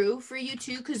true for you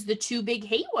too, because the 2 big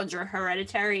hate ones are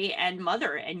Hereditary and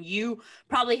Mother, and you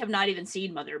probably have not even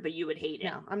seen Mother, but you would hate it.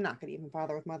 No, I'm not gonna even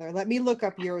bother with Mother. Let me look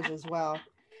up yours as well.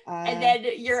 And then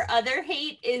your other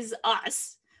hate is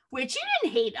Us, which you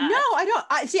didn't hate Us. No, I don't.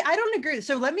 I don't agree.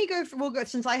 So let me go. We'll go,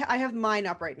 since I have mine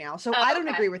up right now. So I don't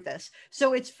agree with this.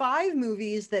 So it's 5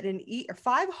 movies that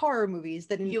 5 horror movies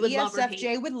that an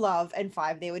ESFJ would love, and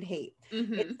 5 they would hate.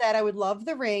 Mm-hmm. It said I would love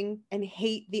The Ring and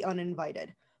hate The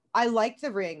Uninvited. I like The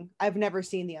Ring. I've never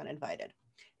seen The Uninvited.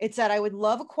 It said I would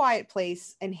love A Quiet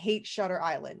Place and hate Shutter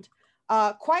Island.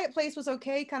 Quiet Place was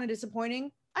okay, kind of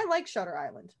disappointing. I like Shutter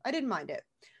Island. I didn't mind it.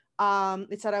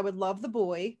 It said I would love The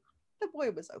Boy. The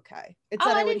Boy was okay. It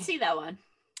said I didn't see that one.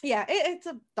 Yeah, it's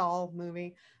a doll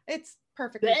movie. It's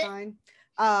perfectly fine.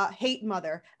 Hate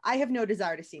Mother. I have no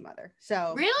desire to see Mother.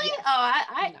 So really? Yeah.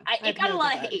 I got a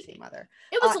lot of hate. Mother.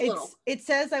 It was a little. It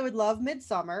says I would love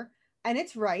Midsommar, and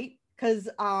it's right, because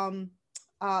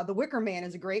The Wicker Man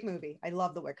is a great movie. I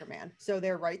love The Wicker Man. So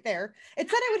they're right there. It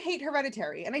said I would hate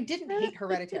Hereditary, and I didn't hate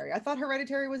Hereditary. I thought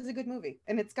Hereditary was a good movie,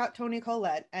 and it's got Toni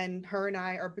Collette, and her and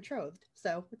I are betrothed,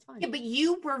 so it's fine. Yeah, but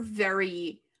you were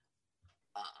very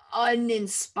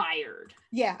uninspired.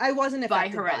 Yeah, I wasn't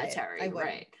affected by Hereditary, by it.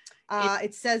 right?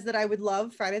 It says that I would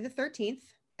love Friday the 13th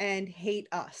and hate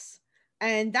Us.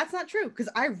 And that's not true, because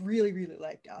I really, really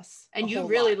liked Us. And you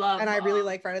really love, and I really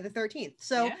like Friday the 13th.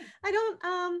 So yeah. I don't,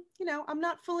 I'm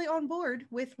not fully on board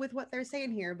with what they're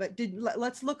saying here. But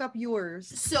let's look up yours.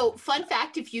 So fun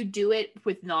fact: if you do it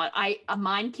with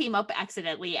mine came up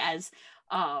accidentally as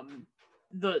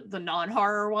the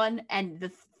non-horror one, and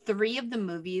the 3 of the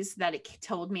movies that it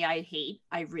told me I hate,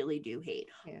 I really do hate.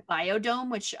 Yeah.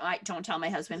 Biodome, which I don't tell my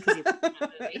husband because he loves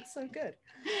that movie. It's so good.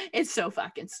 It's so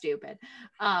fucking stupid.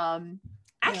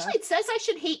 Actually, it says I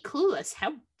should hate Clueless.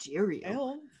 How dare you?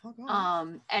 Oh, fuck off.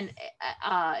 And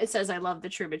it says I love The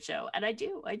Truman Show, and I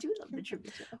do love The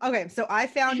Truman Show. Okay, so I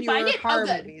found your horror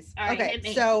movies. All right,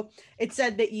 okay, so it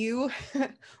said that you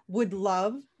would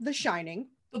love The Shining.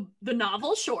 The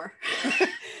novel, sure.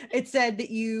 It said that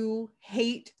you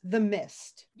hate The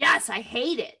Mist. Yes, I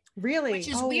hate it. Really? Which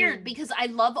is weird, because I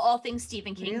love all things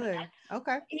Stephen King. Really?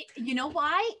 Okay. You know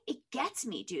why? It gets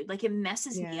me, dude. Like, it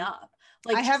messes me up.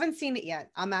 Like, I haven't seen it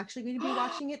yet. I'm actually going to be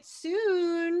watching it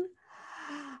soon.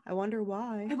 I wonder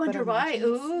why. I wonder why.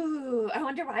 Ooh, I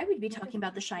wonder why we'd be talking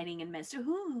about The Shining and Mist.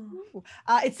 Ooh.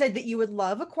 It said that you would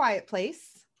love A Quiet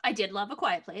Place. I did love A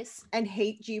Quiet Place. And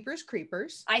hate Jeepers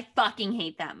Creepers. I fucking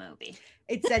hate that movie.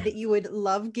 It said that you would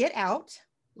love Get Out.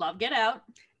 Love Get Out.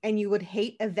 And you would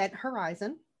hate Event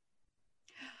Horizon.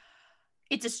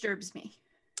 It disturbs me.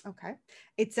 Okay.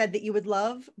 It said that you would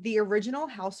love the original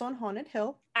House on Haunted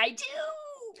Hill. I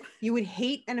do. You would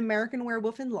hate An American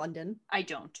Werewolf in London. I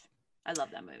don't. I love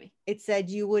that movie. It said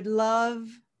you would love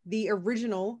the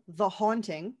original The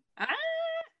Haunting.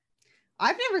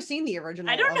 I've never seen the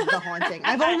original of The Haunting.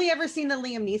 I've only ever seen the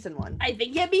Liam Neeson one. I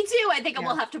think, yeah, me too. I think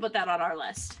we'll have to put that on our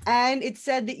list. And it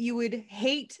said that you would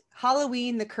hate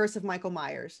Halloween, The Curse of Michael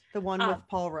Myers, the one with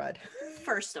Paul Rudd.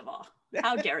 First of all,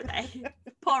 how dare they?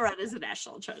 Paul Rudd is a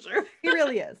national treasure. He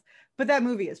really is. But that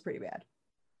movie is pretty bad.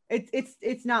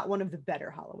 It's not one of the better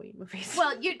Halloween movies.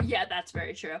 Well, yeah, that's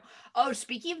very true. Oh,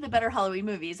 speaking of the better Halloween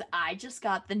movies, I just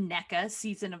got the NECA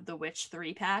Season of the Witch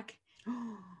 3-pack.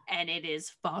 And it is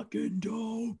fucking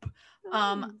dope.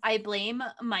 I blame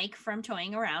Mike from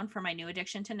Toying Around for my new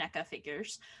addiction to NECA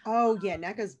figures. Oh yeah,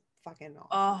 NECA's fucking awesome.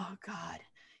 Oh god.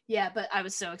 Yeah, but I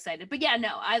was so excited. But yeah,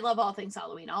 no, I love all things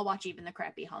Halloween. I'll watch even the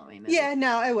crappy Halloween movies. Yeah,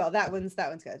 no, I will. That one's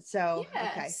good. So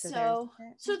yeah, okay, so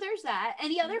there's that.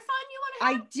 Any other fun you want to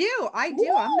have? I do.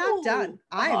 Ooh. I'm not done.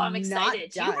 I'm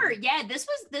excited.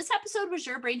 This episode was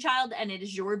your brainchild, and it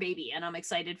is your baby, and I'm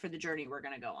excited for the journey we're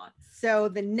gonna go on. So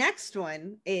the next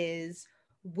one is,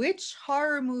 which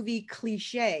horror movie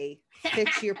cliche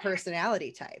fits your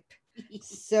personality type?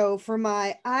 So for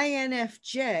my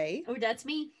INFJ, oh, that's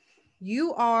me.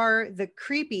 You are the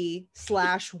creepy /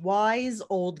 wise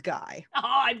old guy. Oh,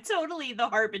 I'm totally the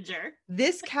harbinger.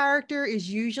 This character is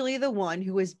usually the one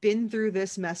who has been through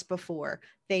this mess before.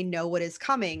 They know what is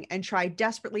coming and try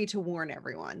desperately to warn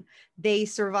everyone. They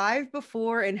survive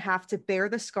before and have to bear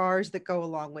the scars that go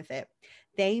along with it.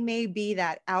 They may be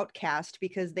that outcast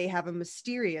because they have a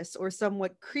mysterious or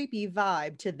somewhat creepy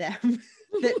vibe to them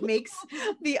that makes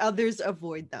the others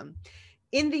avoid them.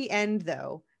 In the end,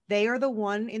 though, they are the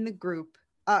one in the group.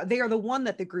 They are the one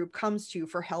that the group comes to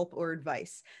for help or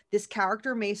advice. This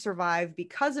character may survive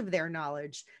because of their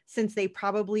knowledge, since they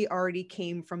probably already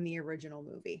came from the original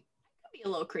movie. Be a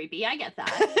little creepy. I get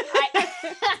that.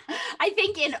 I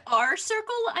think in our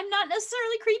circle, I'm not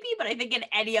necessarily creepy, but I think in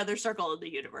any other circle in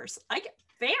the universe, I get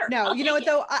fair. No, you know what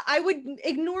though? I would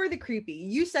ignore the creepy.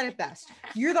 You said it best.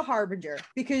 You're the harbinger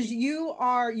because you've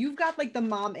got like the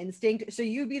mom instinct. So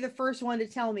you'd be the first one to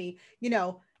tell me,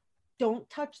 don't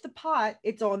touch the pot.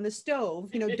 It's on the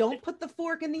stove. Don't put the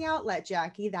fork in the outlet,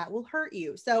 Jackie. That will hurt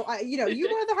you. So, you are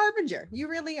the harbinger. You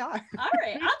really are. All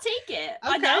right. I'll take it.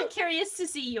 Okay. Now I'm curious to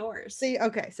see yours.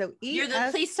 Okay. So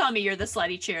please tell me you're the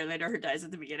slutty cheerleader who dies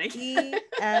at the beginning.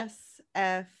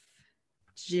 ESFJ.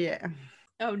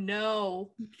 Oh, no.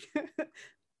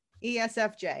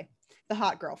 ESFJ. The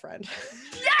hot girlfriend.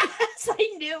 Yes,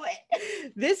 I knew it.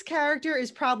 This character is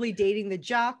probably dating the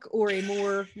jock or a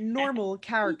more normal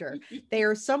character. They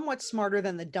are somewhat smarter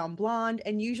than the dumb blonde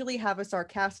and usually have a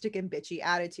sarcastic and bitchy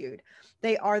attitude.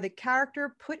 They are the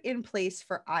character put in place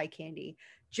for eye candy,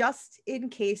 just in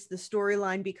case the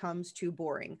storyline becomes too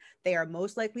boring. They are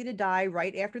most likely to die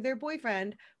right after their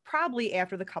boyfriend, probably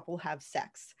after the couple have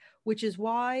sex, which is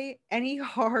why any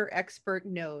horror expert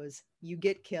knows you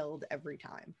get killed every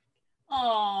time.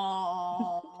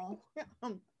 Oh,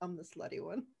 I'm the slutty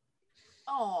one.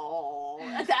 Oh,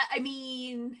 I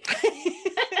mean,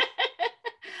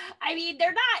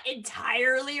 they're not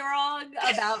entirely wrong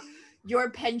about your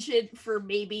penchant for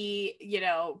maybe,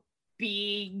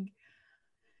 being.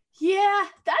 Yeah,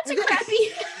 that's a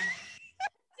crappy.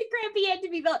 Crappy end to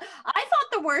be villain. I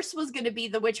thought the worst was going to be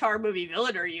the which horror movie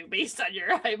villain are you based on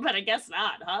your, but I guess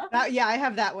not, huh? Yeah, I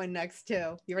have that one next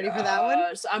too. You ready for that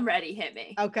one? So I'm ready. Hit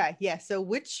me. Okay, yeah. So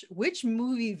which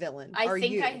movie villain are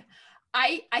you?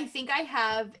 I think I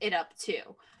have it up too.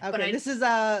 Okay, this is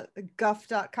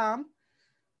guff.com.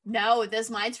 No,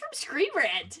 mine's from Screen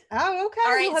Rant. Oh, okay.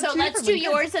 All right, so let's do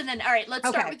yours and then, all right, let's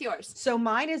start with yours. So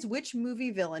mine is which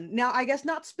movie villain? Now, I guess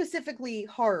not specifically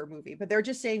horror movie, but they're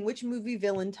just saying which movie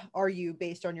villain are you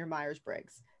based on your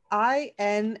Myers-Briggs?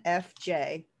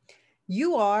 INFJ.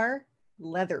 You are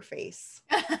Leatherface.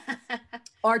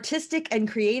 Artistic and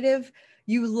creative.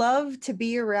 You love to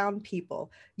be around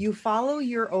people. You follow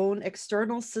your own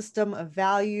external system of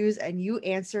values and you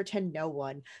answer to no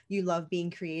one. You love being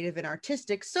creative and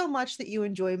artistic so much that you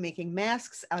enjoy making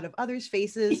masks out of others'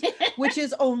 faces, which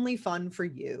is only fun for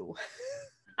you.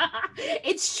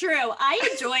 It's true. I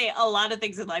enjoy a lot of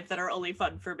things in life that are only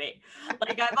fun for me.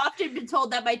 Like I've often been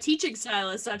told that my teaching style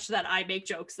is such that I make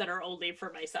jokes that are only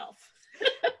for myself.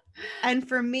 And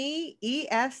for me,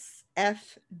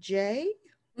 ESFJ.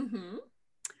 Mm-hmm.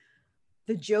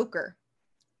 The Joker.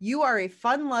 You are a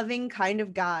fun-loving kind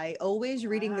of guy, always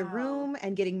reading the room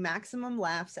and getting maximum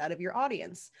laughs out of your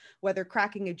audience, whether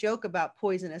cracking a joke about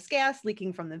poisonous gas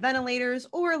leaking from the ventilators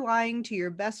or lying to your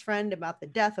best friend about the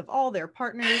death of all their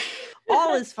partners.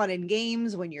 All is fun and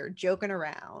games when you're joking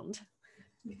around.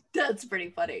 That's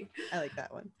pretty funny. I like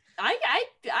that one. I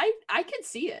can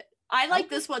see it. I like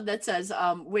this one that says,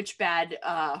 which bad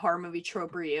horror movie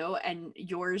trope are you? And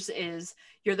yours is,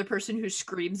 you're the person who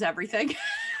screams everything.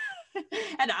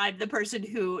 And I'm the person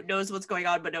who knows what's going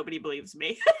on, but nobody believes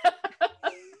me.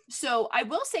 So I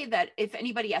will say that if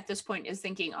anybody at this point is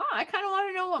thinking, I kind of want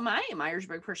to know what my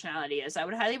Myers-Briggs personality is, I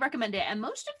would highly recommend it. And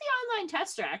most of the online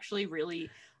tests are actually really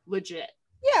legit.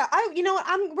 Yeah,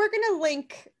 we're gonna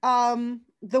link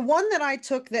the one that I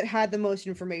took that had the most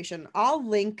information. I'll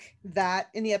link that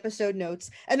in the episode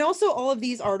notes, and also all of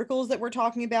these articles that we're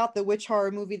talking about, the which horror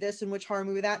movie this and which horror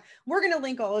movie that. We're gonna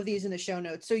link all of these in the show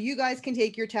notes, so you guys can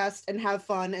take your test and have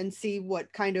fun and see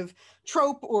what kind of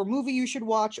trope or movie you should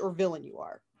watch or villain you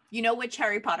are. You know which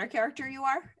Harry Potter character you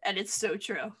are, and it's so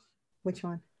true. Which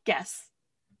one? Guess.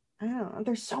 I don't know.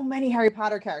 There's so many Harry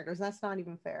Potter characters. That's not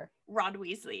even fair. Ron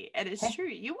Weasley. And it's true.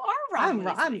 You are Ron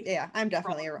Weasley. I'm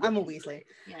definitely I'm a Weasley.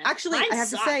 Yeah. Actually, Mine I have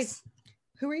sucks. to say,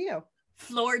 who are you?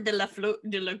 Fleur de la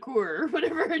Cour,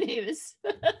 whatever her name is.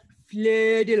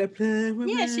 Fleur de la Cour.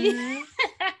 Yeah,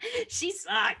 she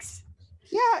sucks.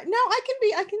 Yeah, no, I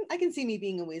can see me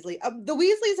being a Weasley. The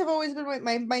Weasleys have always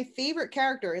been my favorite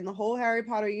character in the whole Harry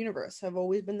Potter universe. Have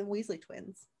always been the Weasley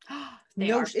twins.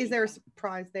 Is there a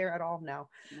surprise there at all? No.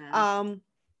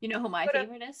 You know who my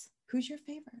favorite is? Who's your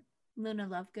favorite? Luna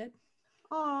Lovegood.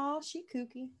 Oh, she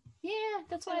kooky. Yeah,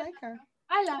 that's why I like her.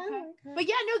 I love her. But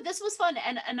yeah, no, this was fun.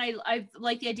 And I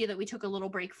like the idea that we took a little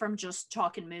break from just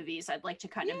talking movies. I'd like to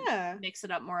kind of mix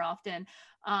it up more often.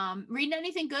 Reading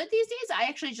anything good these days? I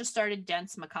actually just started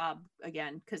Dense Macabre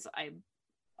again because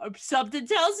something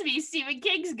tells me Stephen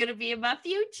King's gonna be in my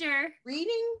future.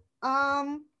 Reading?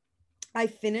 I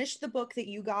finished the book that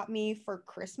you got me for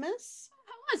Christmas.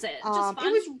 How was it? Just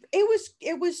fun?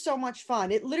 It was so much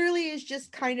fun. It literally is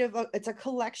just kind of it's a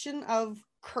collection of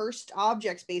cursed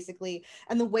objects basically,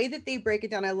 and the way that they break it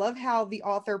down, I love how the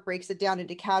author breaks it down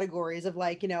into categories of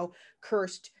like, you know,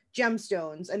 cursed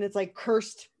gemstones, and it's like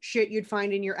cursed shit you'd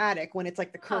find in your attic when it's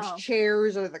like the cursed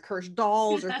chairs or the cursed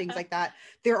dolls or things like that.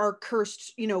 There are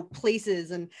cursed, you know,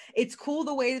 places, and it's cool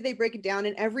the way that they break it down,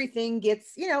 and everything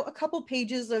gets, you know, a couple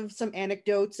pages of some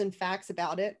anecdotes and facts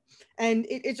about it, and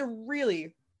it was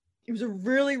a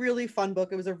really, really fun book.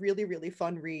 It was a really, really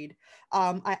fun read.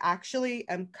 I actually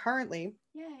am currently,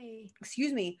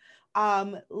 excuse me,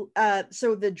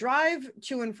 so the drive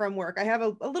to and from work, I have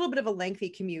a little bit of a lengthy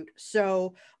commute,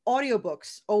 so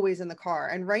audiobooks always in the car,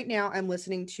 and right now I'm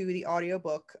listening to the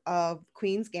audiobook of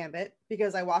Queen's Gambit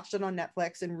because I watched it on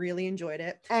Netflix and really enjoyed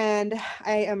it. And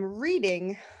I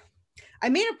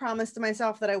made a promise to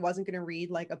myself that I wasn't going to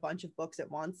read like a bunch of books at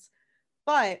once,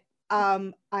 but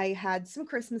I had some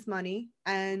Christmas money,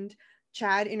 and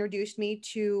Chad introduced me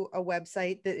to a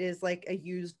website that is like a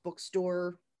used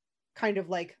bookstore kind of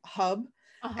like hub,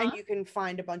 and you can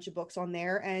find a bunch of books on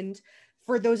there. And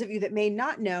for those of you that may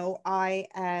not know, I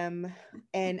am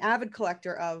an avid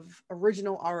collector of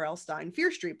original R.L. Stine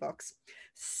Fear Street books.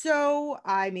 So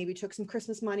I maybe took some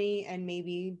Christmas money and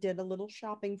maybe did a little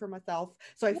shopping for myself.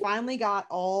 So I finally got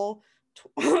all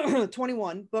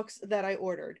 21 books that I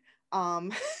ordered.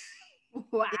 Wow.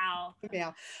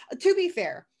 Yeah. To be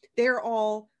fair, they're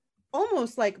all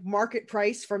almost like market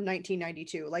price from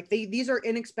 1992. Like these are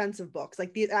inexpensive books.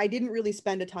 Like I didn't really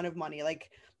spend a ton of money. Like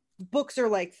books are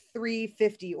like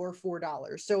 $3.50 or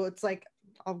 $4. So it's like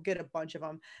I'll get a bunch of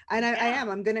them. And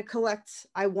I'm going to collect.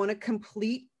 I want to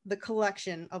complete the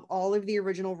collection of all of the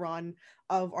original run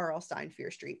of R.L. Stine Fear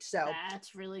Street. So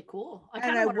that's really cool.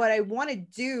 What I want to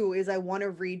do is I want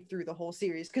to read through the whole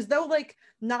series, because though like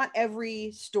not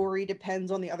every story depends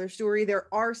on the other story, there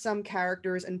are some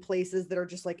characters and places that are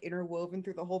just like interwoven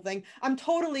through the whole thing. I'm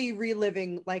totally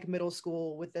reliving like middle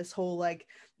school with this whole like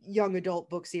young adult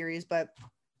book series, but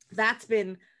that's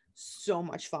been so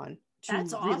much fun to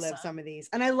relive some of these.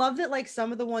 And I love that like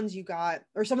some of the ones you got,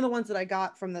 or some of the ones that I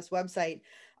got from this website,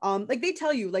 like they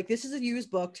tell you like this is a used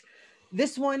book.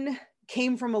 This one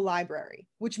came from a library,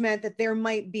 which meant that there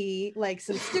might be like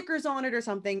some stickers on it or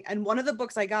something. And one of the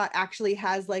books I got actually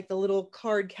has like the little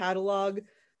card catalog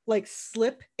like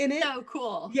slip in it. Oh,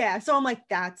 cool. Yeah. So I'm like,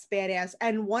 that's badass.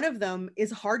 And one of them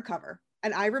is hardcover.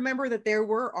 And I remember that there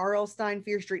were R.L. Stine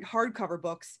Fear Street hardcover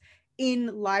books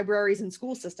in libraries and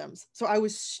school systems. So I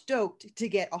was stoked to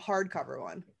get a hardcover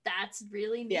one. That's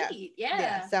really neat.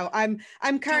 Yeah. So I'm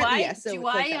currently,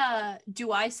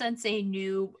 do I sense a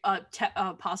new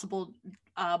possible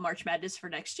March Madness for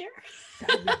next year?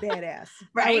 That would be badass.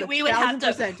 Right. We would have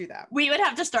to do that. We would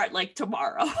have to start like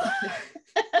tomorrow.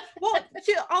 Well,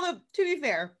 although to be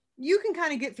fair, you can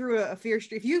kind of get through a Fear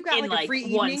Street if you've got like a free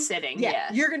evening. One sitting.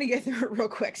 Yeah, you're gonna get through it real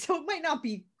quick. So it might not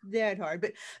be that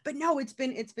hard, but no, it's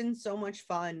been so much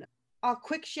fun. A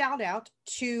quick shout out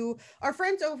to our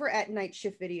friends over at Night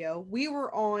Shift Video. We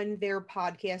were on their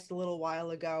podcast a little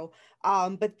while ago,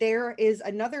 but there is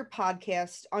another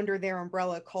podcast under their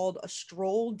umbrella called A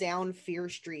Stroll Down Fear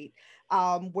Street,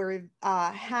 where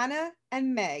Hannah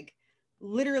and Meg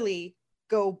literally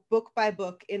go book by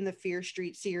book in the Fear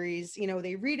Street series. You know,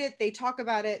 they read it, they talk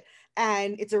about it,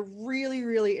 and it's a really,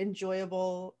 really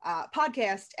enjoyable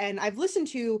podcast. And I've listened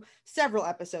to several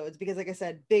episodes because, like I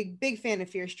said, big fan of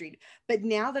Fear Street. But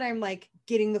now that I'm like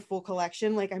getting the full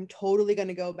collection, like I'm totally going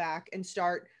to go back and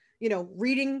start, you know,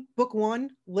 reading book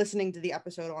 1, listening to the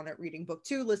episode on it, reading book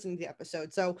 2, listening to the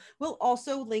episode. So we'll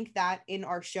also link that in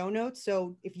our show notes.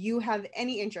 So if you have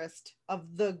any interest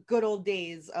of the good old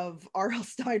days of R.L.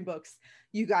 Stine books,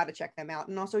 you got to check them out.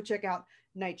 And also check out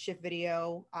Night Shift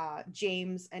Video.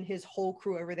 James and his whole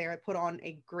crew over there put on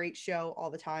a great show all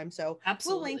the time. So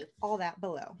We'll link all that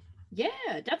below.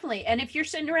 Yeah, definitely. And if you're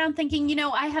sitting around thinking, you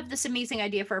know, I have this amazing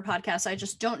idea for a podcast, I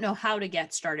just don't know how to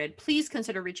get started, please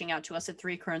consider reaching out to us at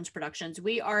Three Crones Productions.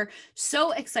 We are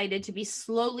so excited to be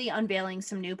slowly unveiling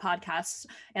some new podcasts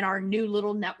in our new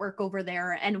little network over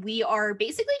there. And we are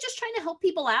basically just trying to help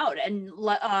people out and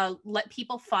let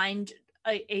people find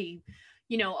a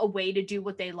you know, a way to do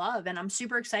what they love. And I'm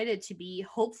super excited to be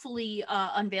hopefully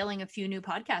unveiling a few new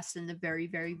podcasts in the very,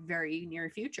 very, very near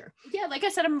future. Yeah, like I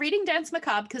said, I'm reading Dance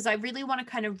Macabre because I really want to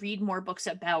kind of read more books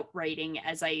about writing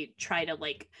as I try to,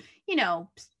 like, you know,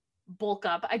 bulk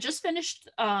up. I just finished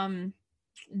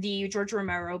the George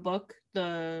Romero book,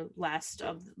 The Last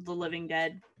of the Living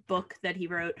Dead book that he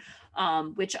wrote,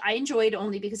 which I enjoyed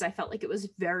only because I felt like it was a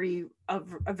very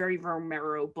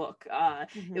Romero book.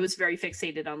 It was very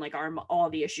fixated on like all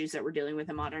the issues that we're dealing with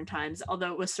in modern times,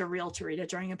 although it was surreal to read it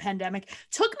during a pandemic.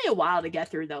 Took me a while to get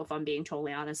through, though, if I'm being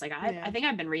totally honest. Like I think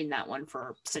I've been reading that one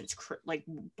since like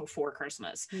before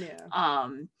Christmas.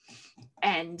 And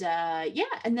then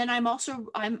I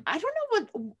don't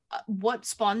know what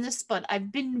spawned this, but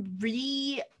I've been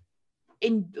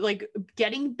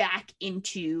getting back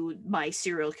into my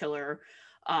serial killer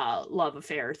love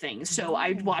affair things. So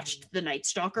I watched The Night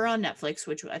Stalker on Netflix,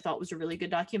 which I thought was a really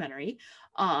good documentary.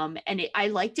 And I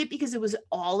liked it because it was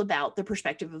all about the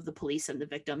perspective of the police and the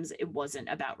victims. It wasn't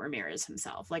about Ramirez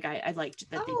himself. Like I liked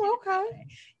that.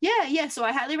 Yeah. So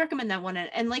I highly recommend that one.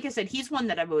 And like I said, he's one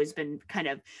that I've always been kind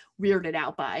of weirded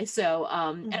out by. So,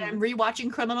 and I'm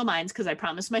rewatching Criminal Minds because I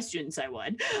promised my students I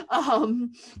would.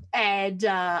 And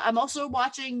I'm also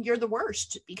watching You're the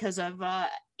Worst because of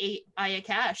Aya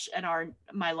Cash and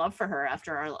my love for her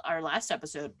after our last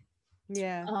episode. But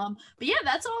yeah,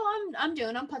 that's all I'm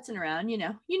doing. I'm putzing around, you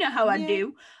know how I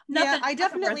do. I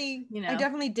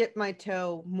definitely dip my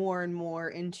toe more and more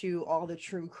into all the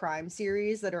true crime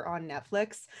series that are on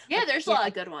Netflix. There's a lot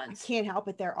of good ones. I can't help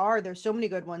it. There's so many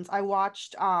good ones. I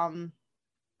watched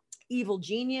Evil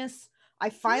Genius. I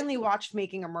finally watched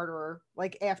Making a Murderer,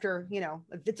 like after,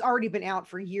 it's already been out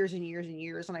for years and years and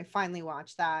years. And I finally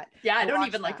watched that. Yeah. I don't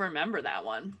even remember that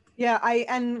one. Yeah.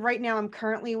 And right now I'm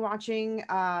currently watching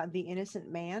The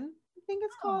Innocent Man, I think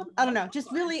it's called. I don't know.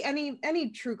 Just really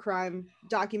any true crime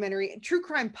documentary, true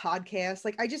crime podcast.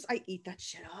 Like I eat that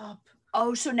shit up.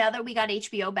 Oh, so now that we got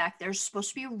HBO back, there's supposed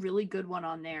to be a really good one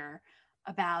on there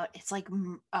about, it's like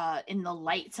In the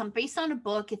Light, based on a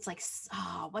book. It's like,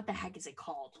 what the heck is it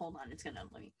called? Hold on, it's gonna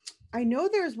let me. I know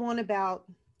there's one about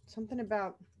something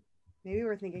about, maybe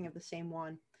we're thinking of the same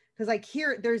one, because like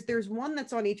here there's one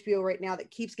that's on HBO right now that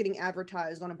keeps getting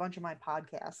advertised on a bunch of my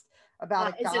podcasts about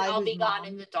a guy. Is it I'll Be Gone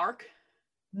in the Dark?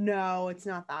 No, it's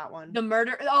not that one.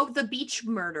 The beach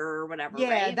murder or whatever.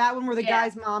 Yeah, right? that one where the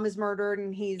guy's mom is murdered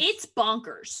and it's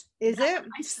bonkers. Is it?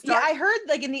 I heard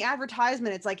like in the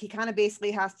advertisement, it's like he kind of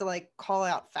basically has to like call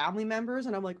out family members,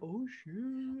 and I'm like, oh shit.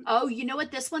 Oh, you know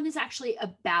what? This one is actually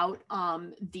about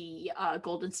the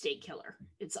Golden State Killer.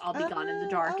 It's I'll Be Gone in the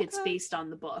Dark. Okay. It's based on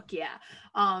the book. Yeah.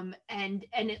 And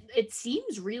it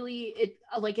seems really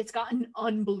it's gotten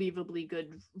unbelievably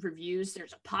good reviews.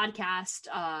 There's a podcast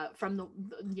from the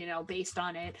based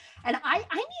on it, and I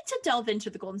need to delve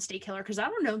into the Golden State Killer because I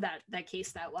don't know that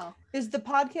case that well. Is the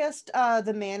podcast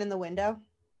The Man in the Window?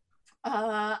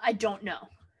 I don't know.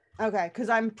 Okay, because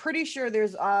I'm pretty sure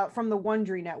there's from the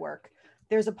Wondery Network.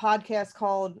 There's a podcast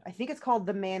called, I think it's called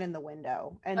The Man in the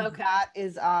Window, and that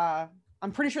is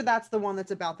I'm pretty sure that's the one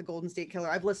that's about the Golden State Killer.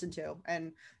 I've listened to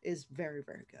and is very,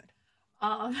 very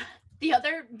good. The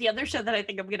other show that I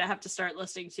think I'm gonna have to start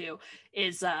listening to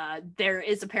is there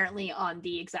is apparently on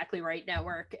the Exactly Right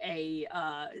Network a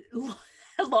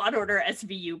Law and Order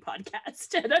SVU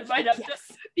podcast, and I might have to,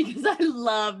 because I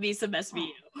love me some SVU.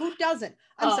 Who doesn't?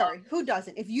 I'm sorry, who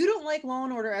doesn't? If you don't like Law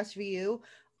and Order SVU,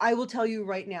 I will tell you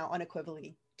right now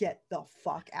unequivocally, get the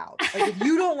fuck out. Like if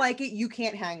you don't like it, you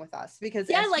can't hang with us because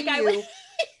SVU. What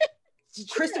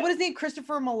is his name?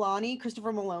 Christopher Maloney,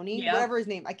 whatever his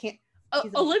name. I can't.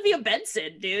 Olivia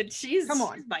Benson, dude. She's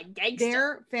my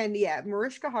gangster. They're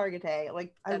Mariska Hargitay.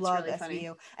 Like I love really SVU.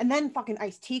 Funny. And then fucking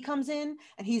Ice-T comes in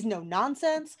and he's no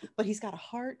nonsense, but he's got a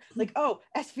heart. Like,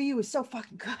 SVU is so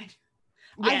fucking good.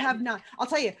 Yeah. I'll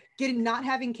tell you, not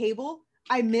having cable,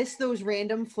 I miss those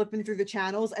random flipping through the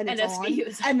channels and it's on,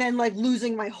 and then like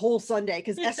losing my whole Sunday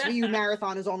because SVU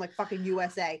marathon is on like fucking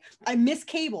USA. I miss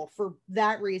cable for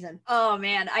that reason. Oh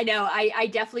man, I know. I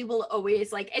definitely will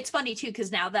always like. It's funny too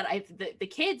because now that I've the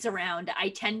kids around,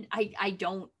 I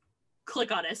don't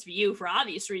click on SVU for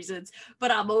obvious reasons,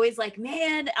 but I'm always like,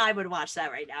 man, I would watch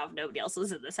that right now if nobody else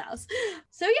was in this house.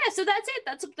 So yeah, so that's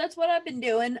it. That's what I've been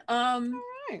doing. All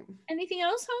right. Anything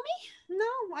else, homie? No,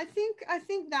 I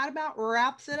think that about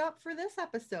wraps it up for this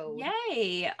episode.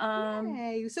 Yay.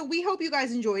 Yay. So we hope you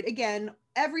guys enjoyed. Again,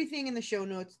 everything in the show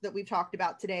notes that we've talked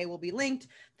about today will be linked.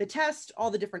 The test,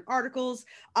 all the different articles.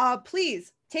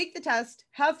 Please take the test,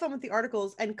 have fun with the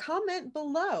articles, and comment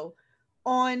below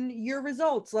on your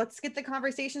results. Let's get the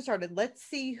conversation started. Let's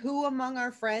see who among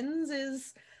our friends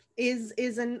is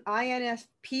is an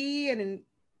INFP and an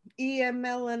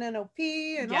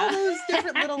EMLNNOP and all those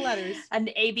different little letters. An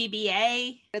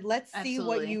ABBA. Let's see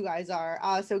what you guys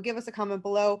are. So give us a comment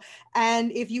below.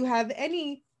 And if you have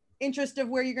any interest of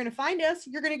where you're going to find us,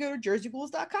 you're going to go to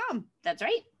jerseyghouls.com. That's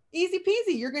right. Easy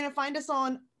peasy. You're going to find us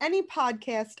on any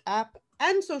podcast app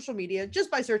and social media just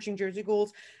by searching Jersey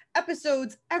Ghouls.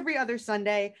 Episodes every other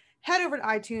Sunday. Head over to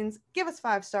iTunes. Give us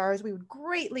 5 stars. We would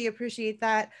greatly appreciate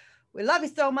that. We love you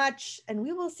so much. And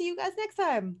we will see you guys next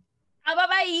time.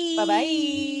 Bye-bye.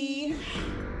 Bye-bye.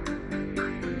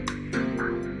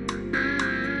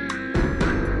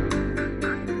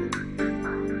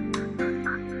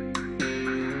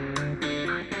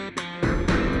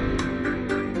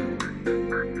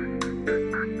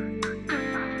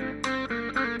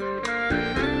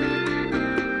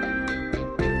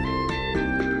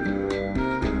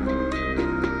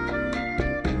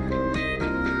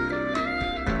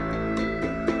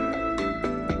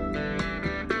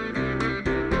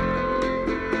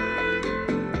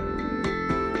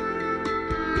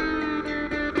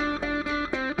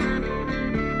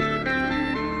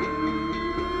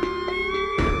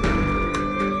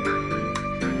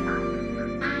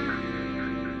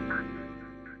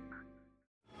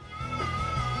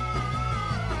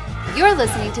 You're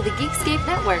listening to the Geekscape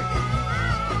Network.